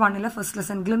unit 1 first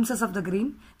lesson glimpses of the green.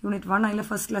 Unit 1 അതിലെ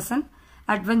first lesson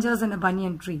adventures in A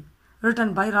banian tree, written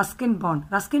by Ruskin bond.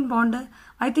 Ruskin bond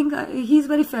I think he is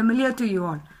very familiar to you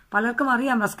all. പലർക്കും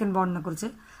അറിയാം Ruskin ബോണ്ടിനെ കുറിച്ച്.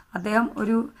 അദ്ദേഹം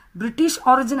ഒരു British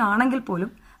origin ആണെങ്കിൽ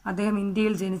പോലും അദ്ദേഹം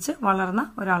ഇന്ത്യയിൽ ജനിച്ച് വളർന്ന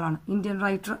ഒരാളാണ്. Indian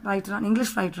റൈറ്ററാണ്,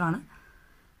 English റൈറ്ററാണ്.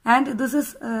 And this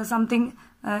is something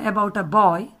about A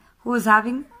boy who is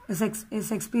having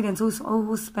his experience,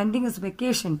 who's spending his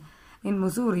vacation in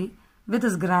Missouri with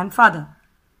his grandfather.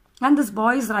 And this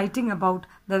boy is writing about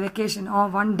the vacation or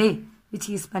one day which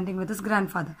he is spending with his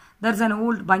grandfather. There's an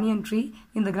old banyan tree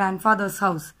in the grandfather's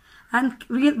house. And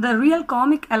the real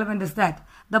comic element is that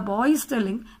the boy is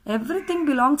telling, everything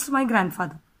belongs to my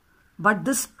grandfather, but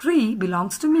this tree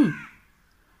belongs to me.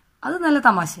 അത് നല്ല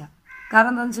തമാശയാണ്.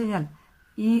 കാരണം എന്താണെന്ന് വെച്ച് കഴിഞ്ഞാൽ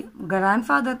ഈ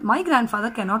my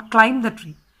grand cannot climb the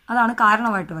tree. അതാണ്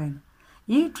കാരണമായിട്ട് പറയുന്നത്.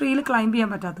 ഈ ട്രീയിൽ ക്ലൈംബ് ചെയ്യാൻ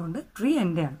പറ്റാത്തതുകൊണ്ട് ട്രീ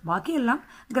എൻ്റെയാണ്, ബാക്കിയെല്ലാം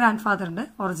grand ഫാദറിൻ്റെ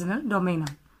original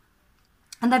ഡൊമൈനാണ്.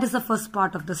 And that is the first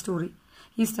part of the story.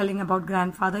 He is telling about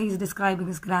grandfather, he is describing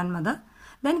his grandmother.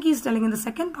 Then he is telling in the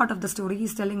second part of the story, he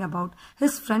is telling about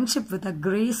his friendship with a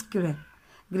grey squirrel.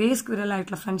 Grey squirrel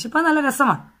ആയിട്ടുള്ള friendship അത് നല്ല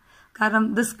രസമാണ്. കാരണം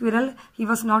this squirrel, he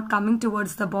was not coming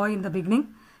towards the boy in the beginning.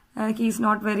 He is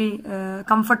not very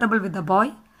comfortable with the boy.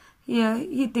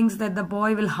 He thinks that the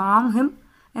boy will harm him.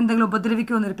 എന്തെങ്കിലും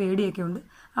ഉപദ്രവിക്കുമെന്നൊരു പേടിയൊക്കെ ഉണ്ട്.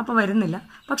 അപ്പോൾ വരുന്നില്ല.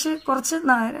 പക്ഷേ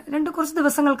കുറച്ച്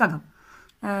ദിവസങ്ങൾക്കകം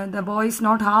the boy is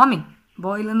not harming.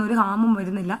 Boil നിന്ന് ഒരു ഹാമും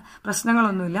വരുന്നില്ല,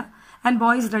 പ്രശ്നങ്ങളൊന്നുമില്ല. And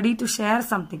boy is ready to share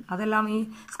something. അതെല്ലാം ഈ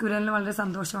സ്ക്വിറലിന് വളരെ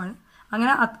സന്തോഷമാണ്.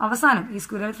 അങ്ങനെ അവസാനം ഈ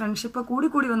സ്ക്വിറൽ ഫ്രണ്ട്ഷിപ്പ്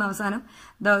കൂടി വന്ന അവസാനം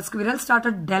the squirrel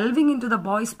started delving in to the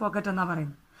boys pocket എന്നാണ്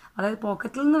പറയുന്നത്. അതായത്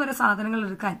പോക്കറ്റിൽ നിന്ന് വരെ സാധനങ്ങൾ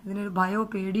എടുക്കാൻ ഇതിനൊരു ഭയോ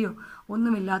പേടിയോ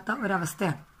ഒന്നുമില്ലാത്ത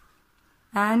ഒരവസ്ഥയാണ്.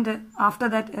 And after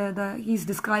that he is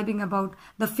describing about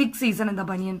the fig season in the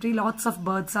banyan tree. Lots of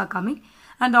birds are coming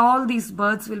and all these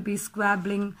birds will be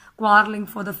squabbling, quarreling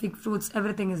for the fig fruits.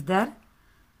 Everything is there.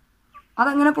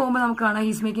 അതങ്ങനെ പോകുമ്പോൾ നമുക്ക് കാണാം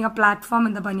he's making A platform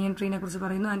in the ബനിയൻ ട്രീനെ കുറിച്ച്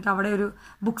പറയുന്നു. എന്നിട്ട് അവിടെ ഒരു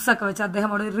books ഒക്കെ വെച്ച് അദ്ദേഹം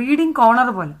അവിടെ റീഡിംഗ് കോർണർ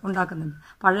പോലെ ഉണ്ടാക്കുന്നുണ്ട്.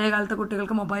 പഴയ കാലത്തെ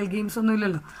കുട്ടികൾക്ക് മൊബൈൽ ഗെയിംസ് ഒന്നും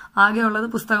ഇല്ലല്ലോ, ആകെയുള്ളത്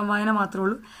പുസ്തകം വായന മാത്രമേ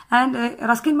ഉള്ളൂ. And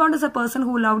Ruskin bond is A person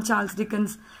who loved Charles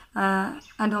Dickens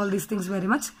and all these things very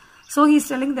much. So he is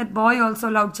telling that boy also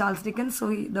loved Charles Dickens, so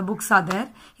the books are there.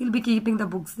 He'll be keeping the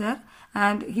books there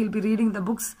and he'll be reading the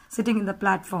books sitting in the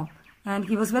platform. And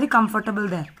he was very comfortable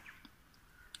there.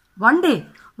 One day,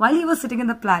 while he was sitting in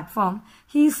the platform,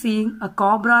 he is seeing a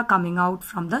cobra coming out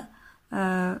from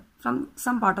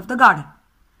some part of the garden.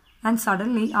 And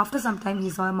suddenly, after some time,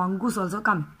 he saw a mongoose also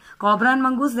coming. Cobra and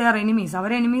mongoose, they are enemies.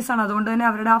 Our enemies are അതുകൊണ്ട് തന്നെ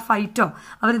അവരുടെ ആ phyto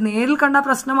അവർ നേരിൽ കണ്ട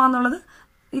പ്രശ്നമാണെന്നുള്ളത്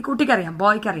ഈ കുട്ടിക്കറിയാം,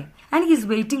 ബോയ്ക്കറിയാം. And he is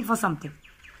waiting for something.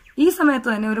 ഈ സമയത്ത്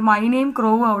തന്നെ ഒരു മൈനയും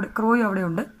ക്രോയും അവിടെ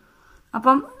ഉണ്ട്.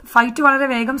 അപ്പം ഫൈറ്റ് വളരെ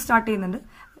വേഗം സ്റ്റാർട്ട് ചെയ്യുന്നുണ്ട്.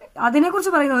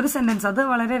 അതിനെക്കുറിച്ച് പറയുന്ന ഒരു സെന്റൻസ് അത്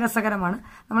വളരെ രസകരമാണ്.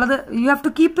 നമ്മളത് you have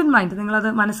to keep in mind, നിങ്ങളത്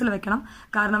മനസ്സിൽ വെക്കണം.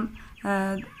 കാരണം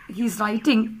he is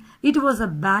writing it was A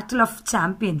battle of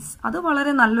champions. അത്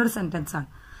വളരെ നല്ലൊരു സെന്റൻസ് ആണ്.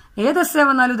 ഏത് എസ്സേ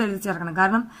വന്നാലും ഇത് എഴുതി ചേർക്കണം.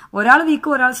 കാരണം ഒരാൾ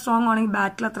വീക്കും ഒരാൾ സ്ട്രോങ് ആണെങ്കിൽ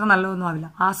ബാറ്റിൽ അത്ര നല്ലതൊന്നും ആവില്ല,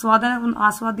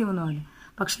 ആസ്വാദ്യമൊന്നും ആവില്ല.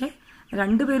 പക്ഷേ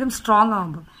രണ്ടുപേരും സ്ട്രോങ്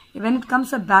ആകുമ്പോൾ when it comes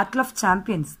a battle of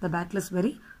champions, the battle is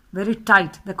very very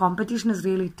tight, the competition is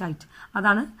really tight.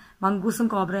 അതാണ് മംഗൂസും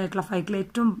കോബ്ര ആയിട്ടുള്ള ഫൈറ്റിൽ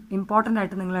ഏറ്റവും ഇമ്പോർട്ടൻ്റ്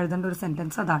ആയിട്ട് നിങ്ങൾ എഴുതേണ്ട ഒരു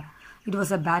സെന്റൻസ് അതാണ്. It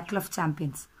was A battle of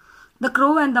champions. The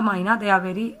crow and the myna, they are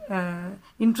very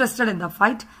interested in the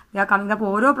fight. They are coming up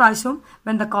ഓരോ പ്രാവശ്യവും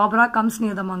when the cobra comes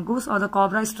near the mongoose or the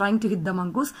cobra is trying to hit the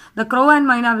mongoose, the crow and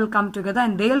myna will come together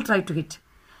and they'll try to hit.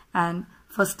 And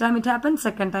first time it happened,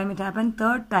 second time it happened,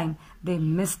 third time they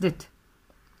missed it.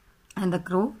 And the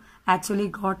crow actually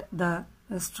got the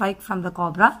strike from the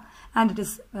cobra and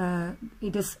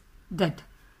it is dead.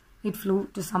 It flew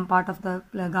to some part of the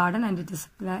garden and it is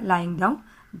lying down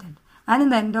dead. And in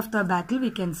the end of the battle we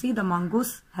can see the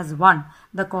mongoose has won,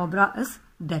 the cobra is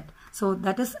dead. So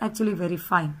that is actually very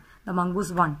fine. The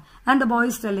mongoose won. And the boy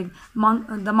is telling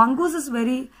the mongoose is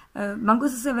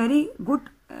a very good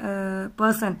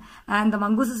person, and the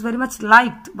mongoose is very much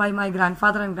liked by my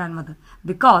grandfather and grandmother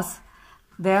because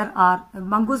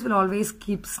mongoose will always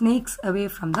keep snakes away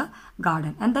from the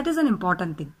garden, and that is an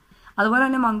important thing. അതുപോലെ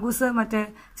തന്നെ mongoose മറ്റേ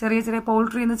ചെറിയ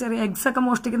പൗൾട്രിയിൽ നിന്ന് ചെറിയ eggs ഒക്കെ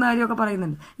മോഷ്ടിക്കുന്ന കാര്യമൊക്കെ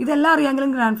പറയുന്നുണ്ട്. ഇതെല്ലാം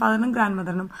അറിയാമെങ്കിലും ഗ്രാൻഡ് ഫാദറിനും ഗ്രാൻഡ്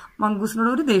മദറിനും മംഗൂസിനോട്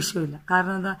ഒരു ദേഷ്യമില്ല.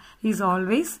 കാരണം എന്താ, he's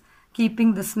always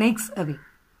keeping the snakes away.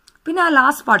 പിന്നെ ആ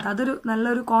ലാസ്റ്റ് പാർട്ട് അതൊരു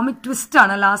നല്ലൊരു കോമിക് ട്വിസ്റ്റ്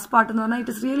ആണ്. ലാസ്റ്റ് പാർട്ട് എന്ന് പറഞ്ഞാൽ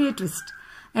it is really A twist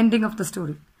ending of the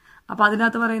story. അപ്പോൾ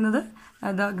അതിനകത്ത് പറയുന്നത്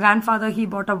the grand father he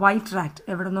boat A white rat.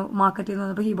 എവിടെ നിന്ന് മാർക്കറ്റിൽ നിന്ന്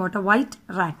വന്നപ്പോൾ he boat A white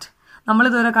rat.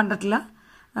 നമ്മളിതുവരെ കണ്ടിട്ടില്ല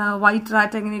വൈറ്റ്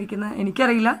റാറ്റ് എങ്ങനെ ഇരിക്കുന്നത്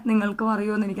എനിക്കറിയില്ല, നിങ്ങൾക്കും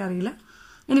അറിയുമോ എന്ന് എനിക്കറിയില്ല.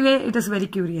 Anyway, it is very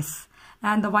curious.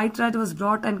 And the white rat was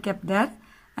brought and kept there.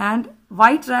 And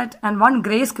white rat and one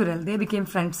grey squirrel, they became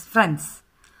friends.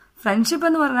 Friendship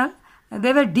എന്ന് പറഞ്ഞാൽ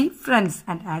they were deep friends.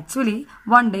 And actually,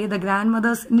 one day the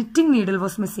grandmother's knitting needle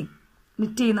was missing.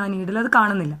 Knit ചെയ്യുന്ന ആ needle അത്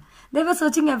കാണുന്നില്ല. They were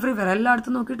searching everywhere.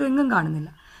 എല്ലായിടത്തും നോക്കിയിട്ട് എങ്ങും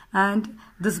കാണുന്നില്ല. And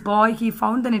this boy, he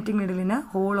found the knitting needle in a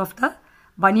hole of the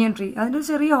banyan tree. അതിൻ്റെ ഒരു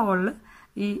ചെറിയ ഹോളിൽ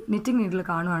ഈ knitting needle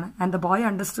കാണുവാണ്. And the boy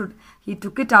understood. He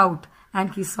took it out and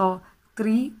he saw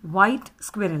 3 white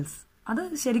squirrels. അത്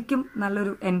ശരിക്കും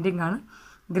നല്ലൊരു എൻഡിങ് ആണ്.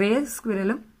 Grey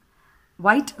സ്ക്വിറലും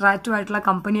white റാറ്റുമായിട്ടുള്ള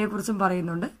കമ്പനിയെക്കുറിച്ചും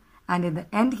പറയുന്നുണ്ട്. And in the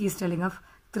end he's telling of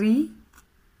 3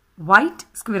 white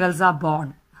squirrels are born.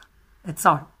 That's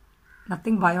all.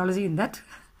 Nothing biology in that.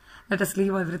 Let us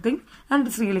leave everything and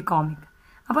it's really comic.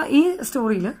 അപ്പോൾ ഈ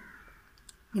സ്റ്റോറിയിൽ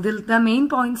ഇതിലത്തെ main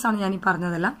points ആണ് ഞാൻ ഈ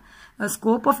പറഞ്ഞതെല്ലാം.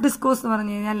 സ്കോപ്പ് ഓഫ് ഡിസ്കോഴ്സ് എന്ന്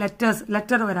പറഞ്ഞു കഴിഞ്ഞാൽ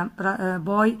ലെറ്റർ വരാം,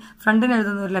 ബോയ് ഫ്രണ്ടിന്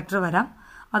എഴുതുന്ന ഒരു ലെറ്റർ വരാം,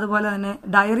 അതുപോലെ തന്നെ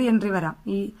ഡയറി എൻട്രി വരാം,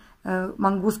 ഈ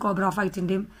മംഗൂസ് കോബ്ര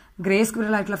ഫൈറ്റിന്റെയും ഗ്രേ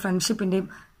സ്ക്വിറൽ ആയിട്ടുള്ള ഫ്രണ്ട്ഷിപ്പിന്റെയും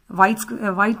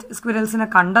വൈറ്റ് സ്ക്വിറൽസിനെ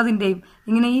കണ്ടതിന്റെയും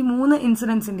ഇങ്ങനെ ഈ 3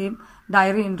 ഇൻസിഡൻസിന്റെയും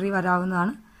ഡയറി എൻട്രി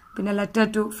വരാവുന്നതാണ്. പിന്നെ ലെറ്റർ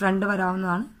ടു ഫ്രണ്ട്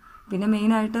വരാവുന്നതാണ്. പിന്നെ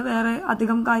മെയിനായിട്ട് വേറെ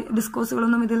അധികം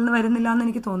ഡിസ്കോഴ്സുകളൊന്നും ഇതിൽ നിന്ന് വരുന്നില്ല എന്ന്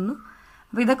എനിക്ക് തോന്നുന്നു.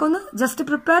 അപ്പോൾ ഇതൊക്കെ ഒന്ന് ജസ്റ്റ്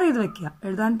പ്രിപ്പയർ ചെയ്ത് വെക്കുക,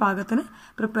 എഴുതാൻ പാകത്തിന്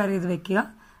പ്രിപ്പയർ ചെയ്ത് വെക്കുക.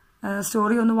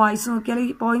 സ്റ്റോറി ഒന്ന് വായിച്ച് നോക്കിയാൽ ഈ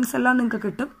പോയിന്റ്സ് എല്ലാം നിങ്ങൾക്ക്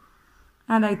കിട്ടും.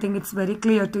 And I think it's very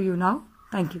clear to you now.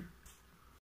 Thank you.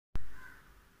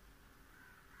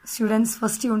 Students,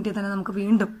 first യൂണിറ്റിൽ തന്നെ നമുക്ക്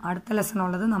വീണ്ടും അടുത്ത ലെസൺ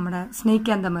ഉള്ളത് നമ്മുടെ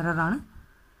സ്നേക്ക് ആൻഡ് ദ മിറർ ആണ്.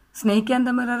 Snake and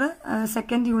the mirror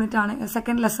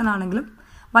second lesson ആണെങ്കിലും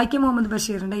വൈക്കം മുഹമ്മദ്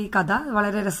ബഷീറിന്റെ ഈ കഥ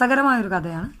വളരെ രസകരമായ ഒരു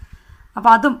കഥയാണ്. അപ്പോൾ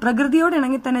അതും പ്രകൃതിയോട്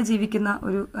ഇണങ്ങി തന്നെ ജീവിക്കുന്ന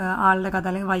ഒരു ആളുടെ കഥ.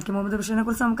 അല്ലെങ്കിൽ വൈക്കം മുഹമ്മദ് ബഷീറിനെ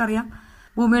കുറിച്ച് നമുക്കറിയാം.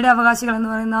 ഭൂമിയുടെ അവകാശികൾ എന്ന്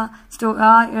പറയുന്ന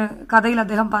ആ കഥയിൽ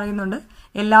അദ്ദേഹം പറയുന്നുണ്ട്,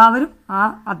 എല്ലാവരും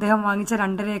അദ്ദേഹം വാങ്ങിച്ച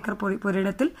 2.5 ഏക്കർ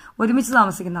പുരയിടത്തിൽ ഒരുമിച്ച്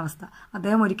താമസിക്കുന്ന അവസ്ഥ.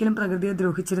 അദ്ദേഹം ഒരിക്കലും പ്രകൃതിയെ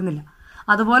ദ്രോഹിച്ചിരുന്നില്ല.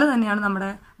 അതുപോലെ തന്നെയാണ്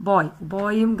നമ്മുടെ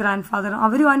ബോയും ഗ്രാൻഡ് ഫാദറും,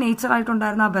 അവരും ആ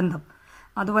നേച്ചറായിട്ടുണ്ടായിരുന്ന ആ ബന്ധം.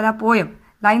 അതുപോലെ ആ poem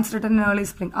lines written in early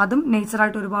spring, അതും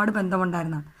നേച്ചറായിട്ട് ഒരുപാട്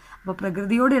ബന്ധമുണ്ടായിരുന്നതാണ്. അപ്പോൾ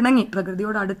പ്രകൃതിയോട് ഇണങ്ങി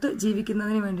പ്രകൃതിയോട് അടുത്ത്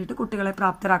ജീവിക്കുന്നതിന് വേണ്ടിയിട്ട് കുട്ടികളെ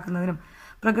പ്രാപ്തരാക്കുന്നതിനും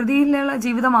പ്രകൃതിയിലുള്ള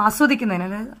ജീവിതം ആസ്വദിക്കുന്നതിന്,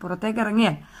 അതായത് പുറത്തേക്ക്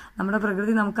ഇറങ്ങിയാൽ നമ്മുടെ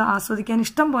പ്രകൃതി നമുക്ക് ആസ്വദിക്കാൻ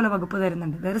ഇഷ്ടം പോലെ വകുപ്പ്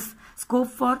തരുന്നുണ്ട്. There is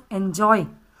scope for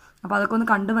enjoying. അപ്പോൾ അതൊക്കെ ഒന്ന്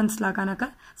കണ്ട് മനസ്സിലാക്കാനൊക്കെ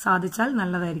സാധിച്ചാൽ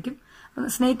നല്ലതായിരിക്കും.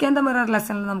 സ്നേക്ക് ആൻഡ് ദ മിറർ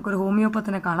ലെസണിൽ നമുക്കൊരു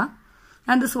ഹോമിയോപ്പത്തിനെ കാണാം.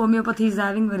 And this ഹോമിയോപ്പത്തി is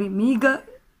having very meagre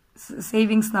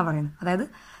savings എന്നാണ് പറയുന്നത്. അതായത്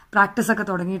പ്രാക്ടീസ് ഒക്കെ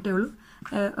തുടങ്ങിയിട്ടേ ഉള്ളൂ.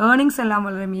 ഏർണിങ്സ് എല്ലാം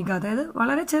വളരെ മീഗർ, അതായത്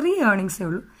വളരെ ചെറിയ ഏർണിങ്സേ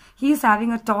ഉള്ളൂ. He is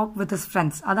having A talk with his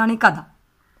friends. അതാണ് ഈ കഥ.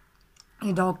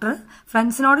 ഈ ഡോക്ടർ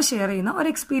ഫ്രണ്ട്സിനോട് ഷെയർ ചെയ്യുന്ന ഒരു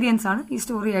എക്സ്പീരിയൻസ് ആണ് ഈ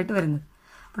സ്റ്റോറി ആയിട്ട് വരുന്നത്.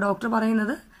 അപ്പോൾ ഡോക്ടർ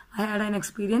പറയുന്നത്, I had an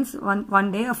experience one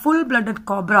day A full blooded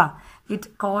cobra it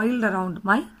coiled around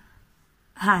my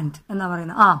hand എന്നാ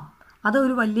പറയുന്നത്.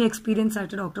 അതൊരു വലിയ എക്സ്പീരിയൻസ്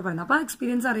ആയിട്ട് ഡോക്ടർ പറയുന്നത്. അപ്പോൾ ആ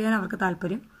എക്സ്പീരിയൻസ് അറിയാൻ അവർക്ക്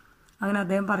താല്പര്യം. അങ്ങനെ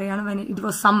അദ്ദേഹം പറയുകയാണ്, വെൻ ഇറ്റ്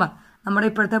വാസ് സമ്മർ, നമ്മുടെ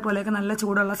ഇപ്പോഴത്തെ പോലെയൊക്കെ നല്ല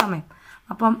ചൂടുള്ള സമയം.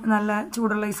 അപ്പം നല്ല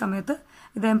ചൂടുള്ള ഈ സമയത്ത്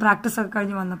ഇദ്ദേഹം പ്രാക്ടീസ് ഒക്കെ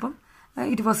കഴിഞ്ഞ് വന്നപ്പം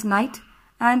it was night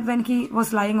and when he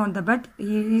was lying on the bed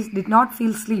he did not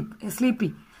feel sleepy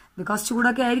because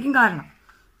ചൂടൊക്കെ ആയിരിക്കും കാരണം.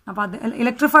 അപ്പോൾ അത്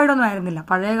ഇലക്ട്രിഫൈഡ് ഒന്നും ആയിരുന്നില്ല,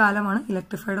 പഴയ കാലമാണ്,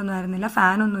 ഇലക്ട്രിഫൈഡ് ഒന്നും ആയിരുന്നില്ല,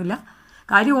 ഫാനൊന്നുമില്ല,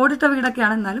 കാര്യം ഓടിട്ട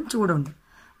വീടൊക്കെയാണ്, എന്നാലും ചൂടുണ്ട്.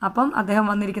 അപ്പം അദ്ദേഹം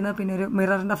വന്നിരിക്കുന്നത് പിന്നെ ഒരു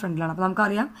മിററിന്റെ ഫ്രണ്ടിലാണ്. അപ്പോൾ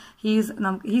നമുക്കറിയാം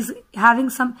he's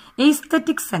having some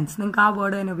aesthetic sense. നിങ്ങൾക്ക് ആ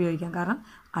വേർഡ് തന്നെ ഉപയോഗിക്കാം, കാരണം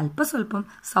അല്പസ്വല്പം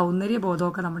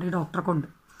സൗന്ദര്യബോധമൊക്കെ നമ്മുടെ ഈ ഡോക്ടറെ കൊണ്ട്.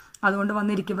 അതുകൊണ്ട്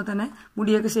വന്നിരിക്കുമ്പോൾ തന്നെ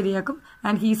മുടിയൊക്കെ ശരിയാക്കും.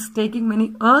 And he's taking many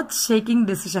earth shaking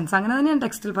decisions. അങ്ങനെ തന്നെയാണ്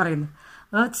ടെക്സ്റ്റിൽ പറയുന്നത്.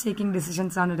 എർത്ത് ഷേക്കിംഗ്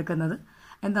ഡിസിഷൻസ് ആണ് എടുക്കുന്നത്.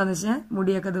 എന്താണെന്ന് വെച്ചാൽ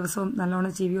മുടിയൊക്കെ ദിവസവും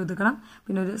നല്ലോണം ചീവി ഒതുക്കണം,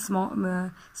 പിന്നെ ഒരു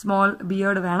സ്മോൾ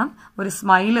ബിയേർഡ് വേണം, ഒരു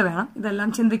സ്മൈല് വേണം, ഇതെല്ലാം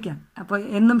ചിന്തിക്കാൻ. അപ്പോൾ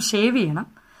എന്നും ഷേവ് ചെയ്യണം.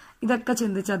 ഇതൊക്കെ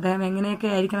ചിന്തിച്ച് അദ്ദേഹം എങ്ങനെയൊക്കെ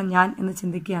ആയിരിക്കണം ഞാൻ എന്ന്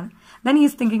ചിന്തിക്കുകയാണ്. Then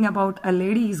is thinking about A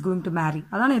lady is going to marry.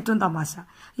 അതാണ് ഏറ്റവും തമാശ.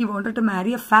 ഈ wanted to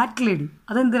marry A fat lady.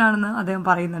 അതെന്തിനാണെന്ന് അദ്ദേഹം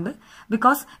പറയുന്നുണ്ട്.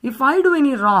 Because if I do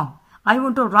any wrong I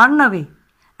want to run away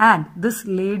and this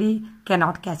lady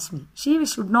cannot catch me. She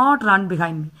should not run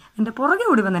behind me. എൻ്റെ പുറകെ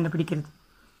ഓടി വന്ന് എന്നെ പിടിക്കരുത്.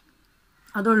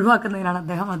 അത് ഒഴിവാക്കുന്നതിനാണ്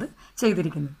അദ്ദേഹം അത്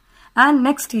ചെയ്തിരിക്കുന്നത്. And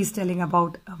next is telling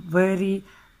about very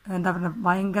എന്താ പറയുക,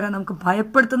 ഭയങ്കര നമുക്ക്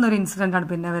ഭയപ്പെടുത്തുന്ന ഒരു ഇൻസിഡൻ്റ് ആണ്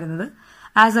പിന്നെ വരുന്നത്.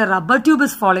 As a rubber tube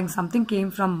is falling, something came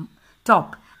from top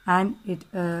and it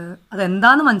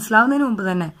അതെന്താന്ന് മനസ്സിലാവുന്നതിന് മുമ്പ്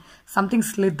തന്നെ സംതിങ്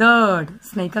സ്ലിതേർഡ്,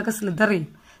 സ്നേക്കൊക്കെ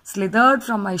സ്ലിതേർഡ്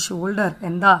ഫ്രം മൈ ഷോൾഡർ.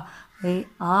 എന്താ, ഈ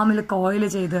ആമിൽ കോയിൽ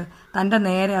ചെയ്ത് തൻ്റെ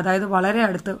നേരെ, അതായത് വളരെ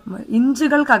അടുത്ത്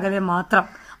ഇഞ്ചുകൾക്കകലെ മാത്രം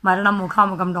മരണം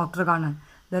മുഖാമുഖം ഡോക്ടർ കാണാൻ.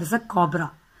 There is A cobra,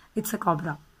 it's A cobra.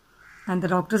 And the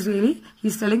doctor really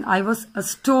he's telling I was A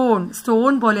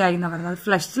stone പോലെ ആയി എന്നാണ് പറയുന്നത്. അത്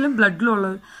ഫ്ലഷിലും ബ്ലഡിലും ഉള്ള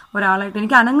ഒരാളായിട്ട്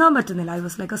എനിക്ക് അനങ്ങാൻ പറ്റുന്നില്ല. I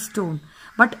was like A stone.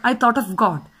 But I thought of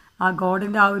God. ആ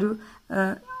ഗോഡിന്റെ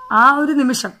ആ ഒരു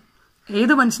നിമിഷം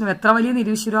ഏത് മനുഷ്യനും എത്ര വലിയ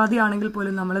നിരീശ്വരവാദിയാണെങ്കിൽ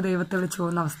പോലും നമ്മൾ ദൈവത്തെ വിളിച്ചു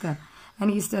പോകുന്ന അവസ്ഥയാണ്.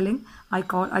 And is telling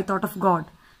I thought of God.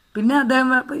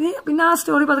 പിന്നെ ആ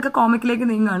സ്റ്റോറി പതുക്കെ കോമിക്കിലേക്ക്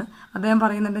നീങ്ങാണ്. അദ്ദേഹം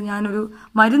പറയുന്നുണ്ട്, ഞാനൊരു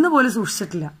മരുന്ന് പോലും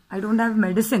സൂക്ഷിച്ചിട്ടില്ല. I don't have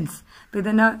medicines. അപ്പം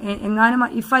ഇതെന്നെ എങ്ങാനും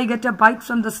if I get A byte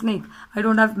from the snake I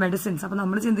don't have medicines. അപ്പം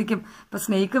നമ്മൾ ചിന്തിക്കും, ഇപ്പം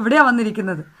സ്നേക്ക് ഇവിടെയാണ്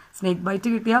വന്നിരിക്കുന്നത്, സ്നേക്ക് ബൈറ്റ്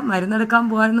കിട്ടിയാൽ മരുന്നെടുക്കാൻ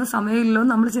പോകാനൊന്നും സമയമില്ലോ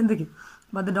എന്ന് നമ്മൾ ചിന്തിക്കും.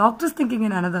 But the doctor is thinking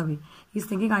in another way. He is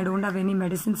thinking, I don't have any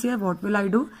medicines here, what will I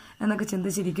do? എന്നൊക്കെ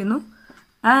ചിന്തിച്ചിരിക്കുന്നു.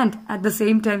 And at the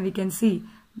same time we can see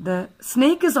the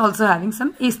snake is also having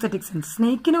some aesthetic sense.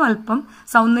 സ്നേക്കിനും അല്പം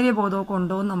സൗന്ദര്യബോധമൊക്കെ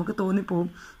ഉണ്ടോ എന്ന് നമുക്ക് തോന്നിപ്പോവും.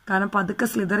 കാരണം പതുക്കെ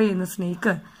സ്ലിതർ ചെയ്യുന്ന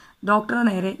snake ഡോക്ടറെ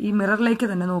നേരെ ഈ മിററിലേക്ക്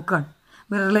തന്നെ നോക്കുകയാണ്.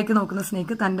 മിററിലേക്ക് നോക്കുന്ന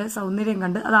സ്നേക്ക് തൻ്റെ സൗന്ദര്യം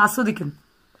കണ്ട് അത് ആസ്വദിക്കുന്നു.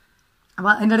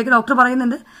 അപ്പോൾ അതിൻ്റെ ഇടയ്ക്ക് ഡോക്ടർ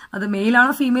പറയുന്നുണ്ട്, അത്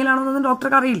മെയിലാണോ ഫീമെയിൽ ആണോ എന്നൊന്നും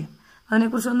ഡോക്ടർക്ക് അറിയില്ല.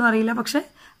 അതിനെക്കുറിച്ചൊന്നും അറിയില്ല. പക്ഷെ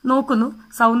നോക്കുന്നു,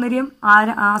 സൗന്ദര്യം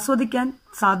ആസ്വദിക്കാൻ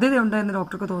സാധ്യതയുണ്ട് എന്ന്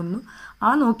ഡോക്ടർക്ക് തോന്നുന്നു. ആ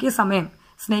നോക്കിയ സമയം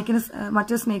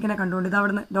മറ്റൊരു സ്നേക്കിനെ കണ്ടുകൊണ്ട് ഇത്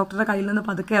അവിടുന്ന് ഡോക്ടറുടെ കയ്യിൽ നിന്ന്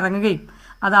പതുക്കെ ഇറങ്ങുകയും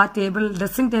അത് ആ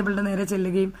ഡ്രസ്സിംഗ് ടേബിളിന്റെ നേരെ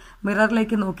ചെല്ലുകയും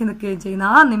മിററിലേക്ക് നോക്കി നിൽക്കുകയും ചെയ്യുന്ന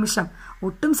ആ നിമിഷം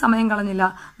ഒട്ടും സമയം കളഞ്ഞില്ല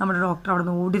നമ്മുടെ ഡോക്ടർ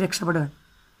അവിടുന്ന് ഓടി രക്ഷപ്പെടുകയാണ്.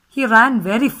 ഹി റാൻ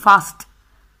വെരി ഫാസ്റ്റ്,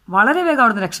 വളരെ വേഗം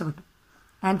അവിടുന്ന് രക്ഷപ്പെട്ടു.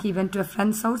 And he went to A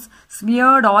friends house,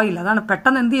 സ്മിയേർഡ് oil, അതാണ്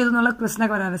പെട്ടെന്ന് എന്ത് ചെയ്തു എന്നുള്ള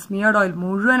ക്വസ്റ്റനൊക്കെ പറയാറ്. സ്മിയേർഡ് ഓയിൽ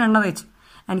മുഴുവൻ എണ്ണ തേച്ചു.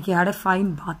 And he had A fine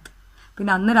Baat.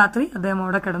 പിന്നെ അന്ന് രാത്രി അദ്ദേഹം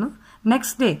അവിടെ കിടന്നു.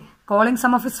 Next day calling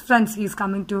some of his friends, he is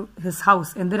coming to his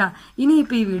house. എന്തിനാ,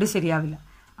 ഇനിയിപ്പോൾ ഈ വീട് ശരിയാവില്ല,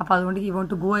 അപ്പോൾ അതുകൊണ്ട് he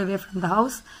want to go away from the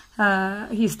house.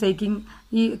 He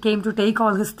came to take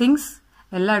all his things.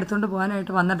 എല്ലാം എടുത്തുകൊണ്ട്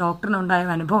പോകാനായിട്ട് വന്ന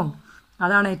ഡോക്ടറിനുണ്ടായ അനുഭവം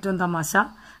അതാണ് ഏറ്റവും തമാശ.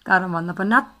 കാരണം വന്നപ്പോൾ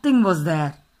nothing was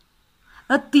there.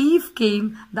 A thief came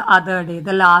the other day,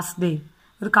 the last day.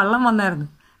 ഒരു കള്ളം വന്നായിരുന്നു,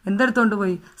 എന്തെടുത്തോണ്ട്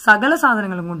പോയി, സകല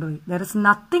സാധനങ്ങളും കൊണ്ടുപോയി. There is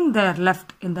nothing there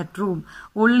left in that room,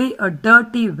 only A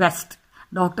dirty west.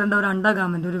 ഡോക്ടറിന്റെ ഒരു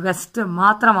അണ്ടർഗാർമെന്റ്, ഒരു വെസ്റ്റ്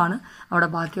മാത്രമാണ് അവിടെ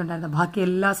ബാക്കി ഉണ്ടായിരുന്നത്. ബാക്കി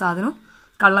എല്ലാ സാധനവും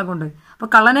കള്ളം കൊണ്ടുപോയി. അപ്പൊ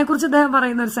കള്ളനെ കുറിച്ച് അദ്ദേഹം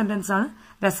പറയുന്ന ഒരു സെന്റൻസ് ആണ്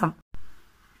രസം.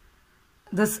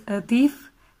 This thief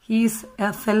he's A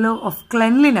fellow of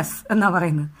cleanliness എന്നാ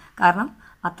പറയുന്നത്. കാരണം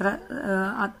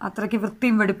അത്രയ്ക്ക്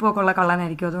വൃത്തിയും വെടിപ്പും ഒക്കെ ഉള്ള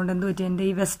കള്ളനായിരിക്കും. അതുകൊണ്ട് എന്ത് പറ്റി, എൻ്റെ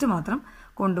ഈ വെസ്റ്റ് മാത്രം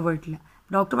കൊണ്ടുപോയിട്ടില്ല.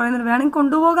 ഡോക്ടർ പറയുന്നത് വേണമെങ്കിൽ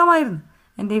കൊണ്ടുപോകാമായിരുന്നു,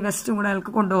 എൻ്റെ ഈ വെസ്റ്റും കൂടെ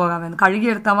അയാൾക്ക് കൊണ്ടുപോകാമായിരുന്നു,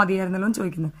 കഴുകിയെടുത്താൽ മതിയായിരുന്നല്ലോ എന്ന്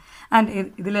ചോദിക്കുന്നത്. ആൻഡ്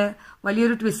ഇതിൽ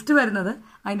വലിയൊരു ട്വിസ്റ്റ് വരുന്നത്,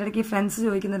 അതിൻ്റെ ഇടയ്ക്ക് ഫ്രണ്ട്സ്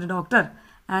ചോദിക്കുന്നുണ്ട്, doctor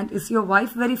and is your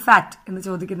wife very fat എന്ന്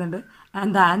ചോദിക്കുന്നുണ്ട്.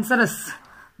 And the answer is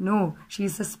no,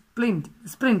 she's A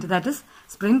sprint. That is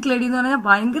sprint lady എന്ന് പറഞ്ഞാൽ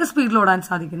ഭയങ്കര സ്പീഡിൽ ഓടാൻ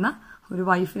സാധിക്കുന്ന ഒരു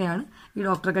വൈഫിനെയാണ് ഈ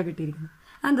ഡോക്ടർക്ക് കിട്ടിയിരിക്കുന്നത്.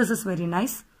 And this is very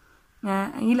nice.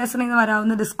 ഈ ലെസണിൽ നിന്ന്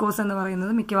വരാവുന്ന ഡിസ്കോഴ്സ് എന്ന്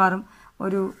പറയുന്നത് മിക്കവാറും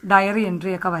ഒരു ഡയറി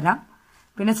എൻട്രി ഒക്കെ വരാം.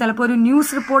 പിന്നെ ചിലപ്പോൾ ഒരു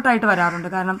ന്യൂസ് റിപ്പോർട്ടായിട്ട് വരാറുണ്ട്.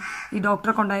 കാരണം ഈ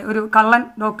ഡോക്ടറെ കൊണ്ടായി ഒരു കള്ളൻ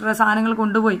ഡോക്ടറെ സാധനങ്ങൾ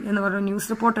കൊണ്ടുപോയി എന്ന് പറഞ്ഞ ന്യൂസ്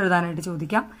റിപ്പോർട്ട് എഴുതാനായിട്ട്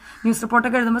ചോദിക്കാം. ന്യൂസ്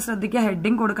റിപ്പോർട്ടൊക്കെ എഴുതുമ്പോൾ ശ്രദ്ധിക്കുക,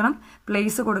 ഹെഡിങ് കൊടുക്കണം,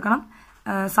 പ്ലേസ് കൊടുക്കണം,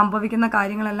 സംഭവിക്കുന്ന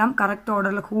കാര്യങ്ങളെല്ലാം കറക്റ്റ്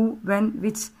ഓർഡറിൽ, ഹൂ, വെൻ,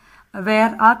 വിച്ച്, വേർ,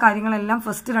 ആ കാര്യങ്ങളെല്ലാം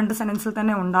ഫസ്റ്റ് 2 സെന്റൻസിൽ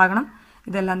തന്നെ ഉണ്ടാകണം.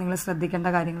 ഇതെല്ലാം നിങ്ങൾ ശ്രദ്ധിക്കേണ്ട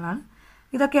കാര്യങ്ങളാണ്.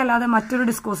 ഇതൊക്കെ അല്ലാതെ മറ്റൊരു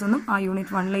ഡിസ്കോഴ്സൊന്നും ആ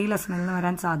യൂണിറ്റ് 1 ലെസണിൽ നിന്ന്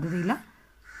വരാൻ സാധ്യതയില്ല.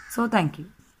 So thank you.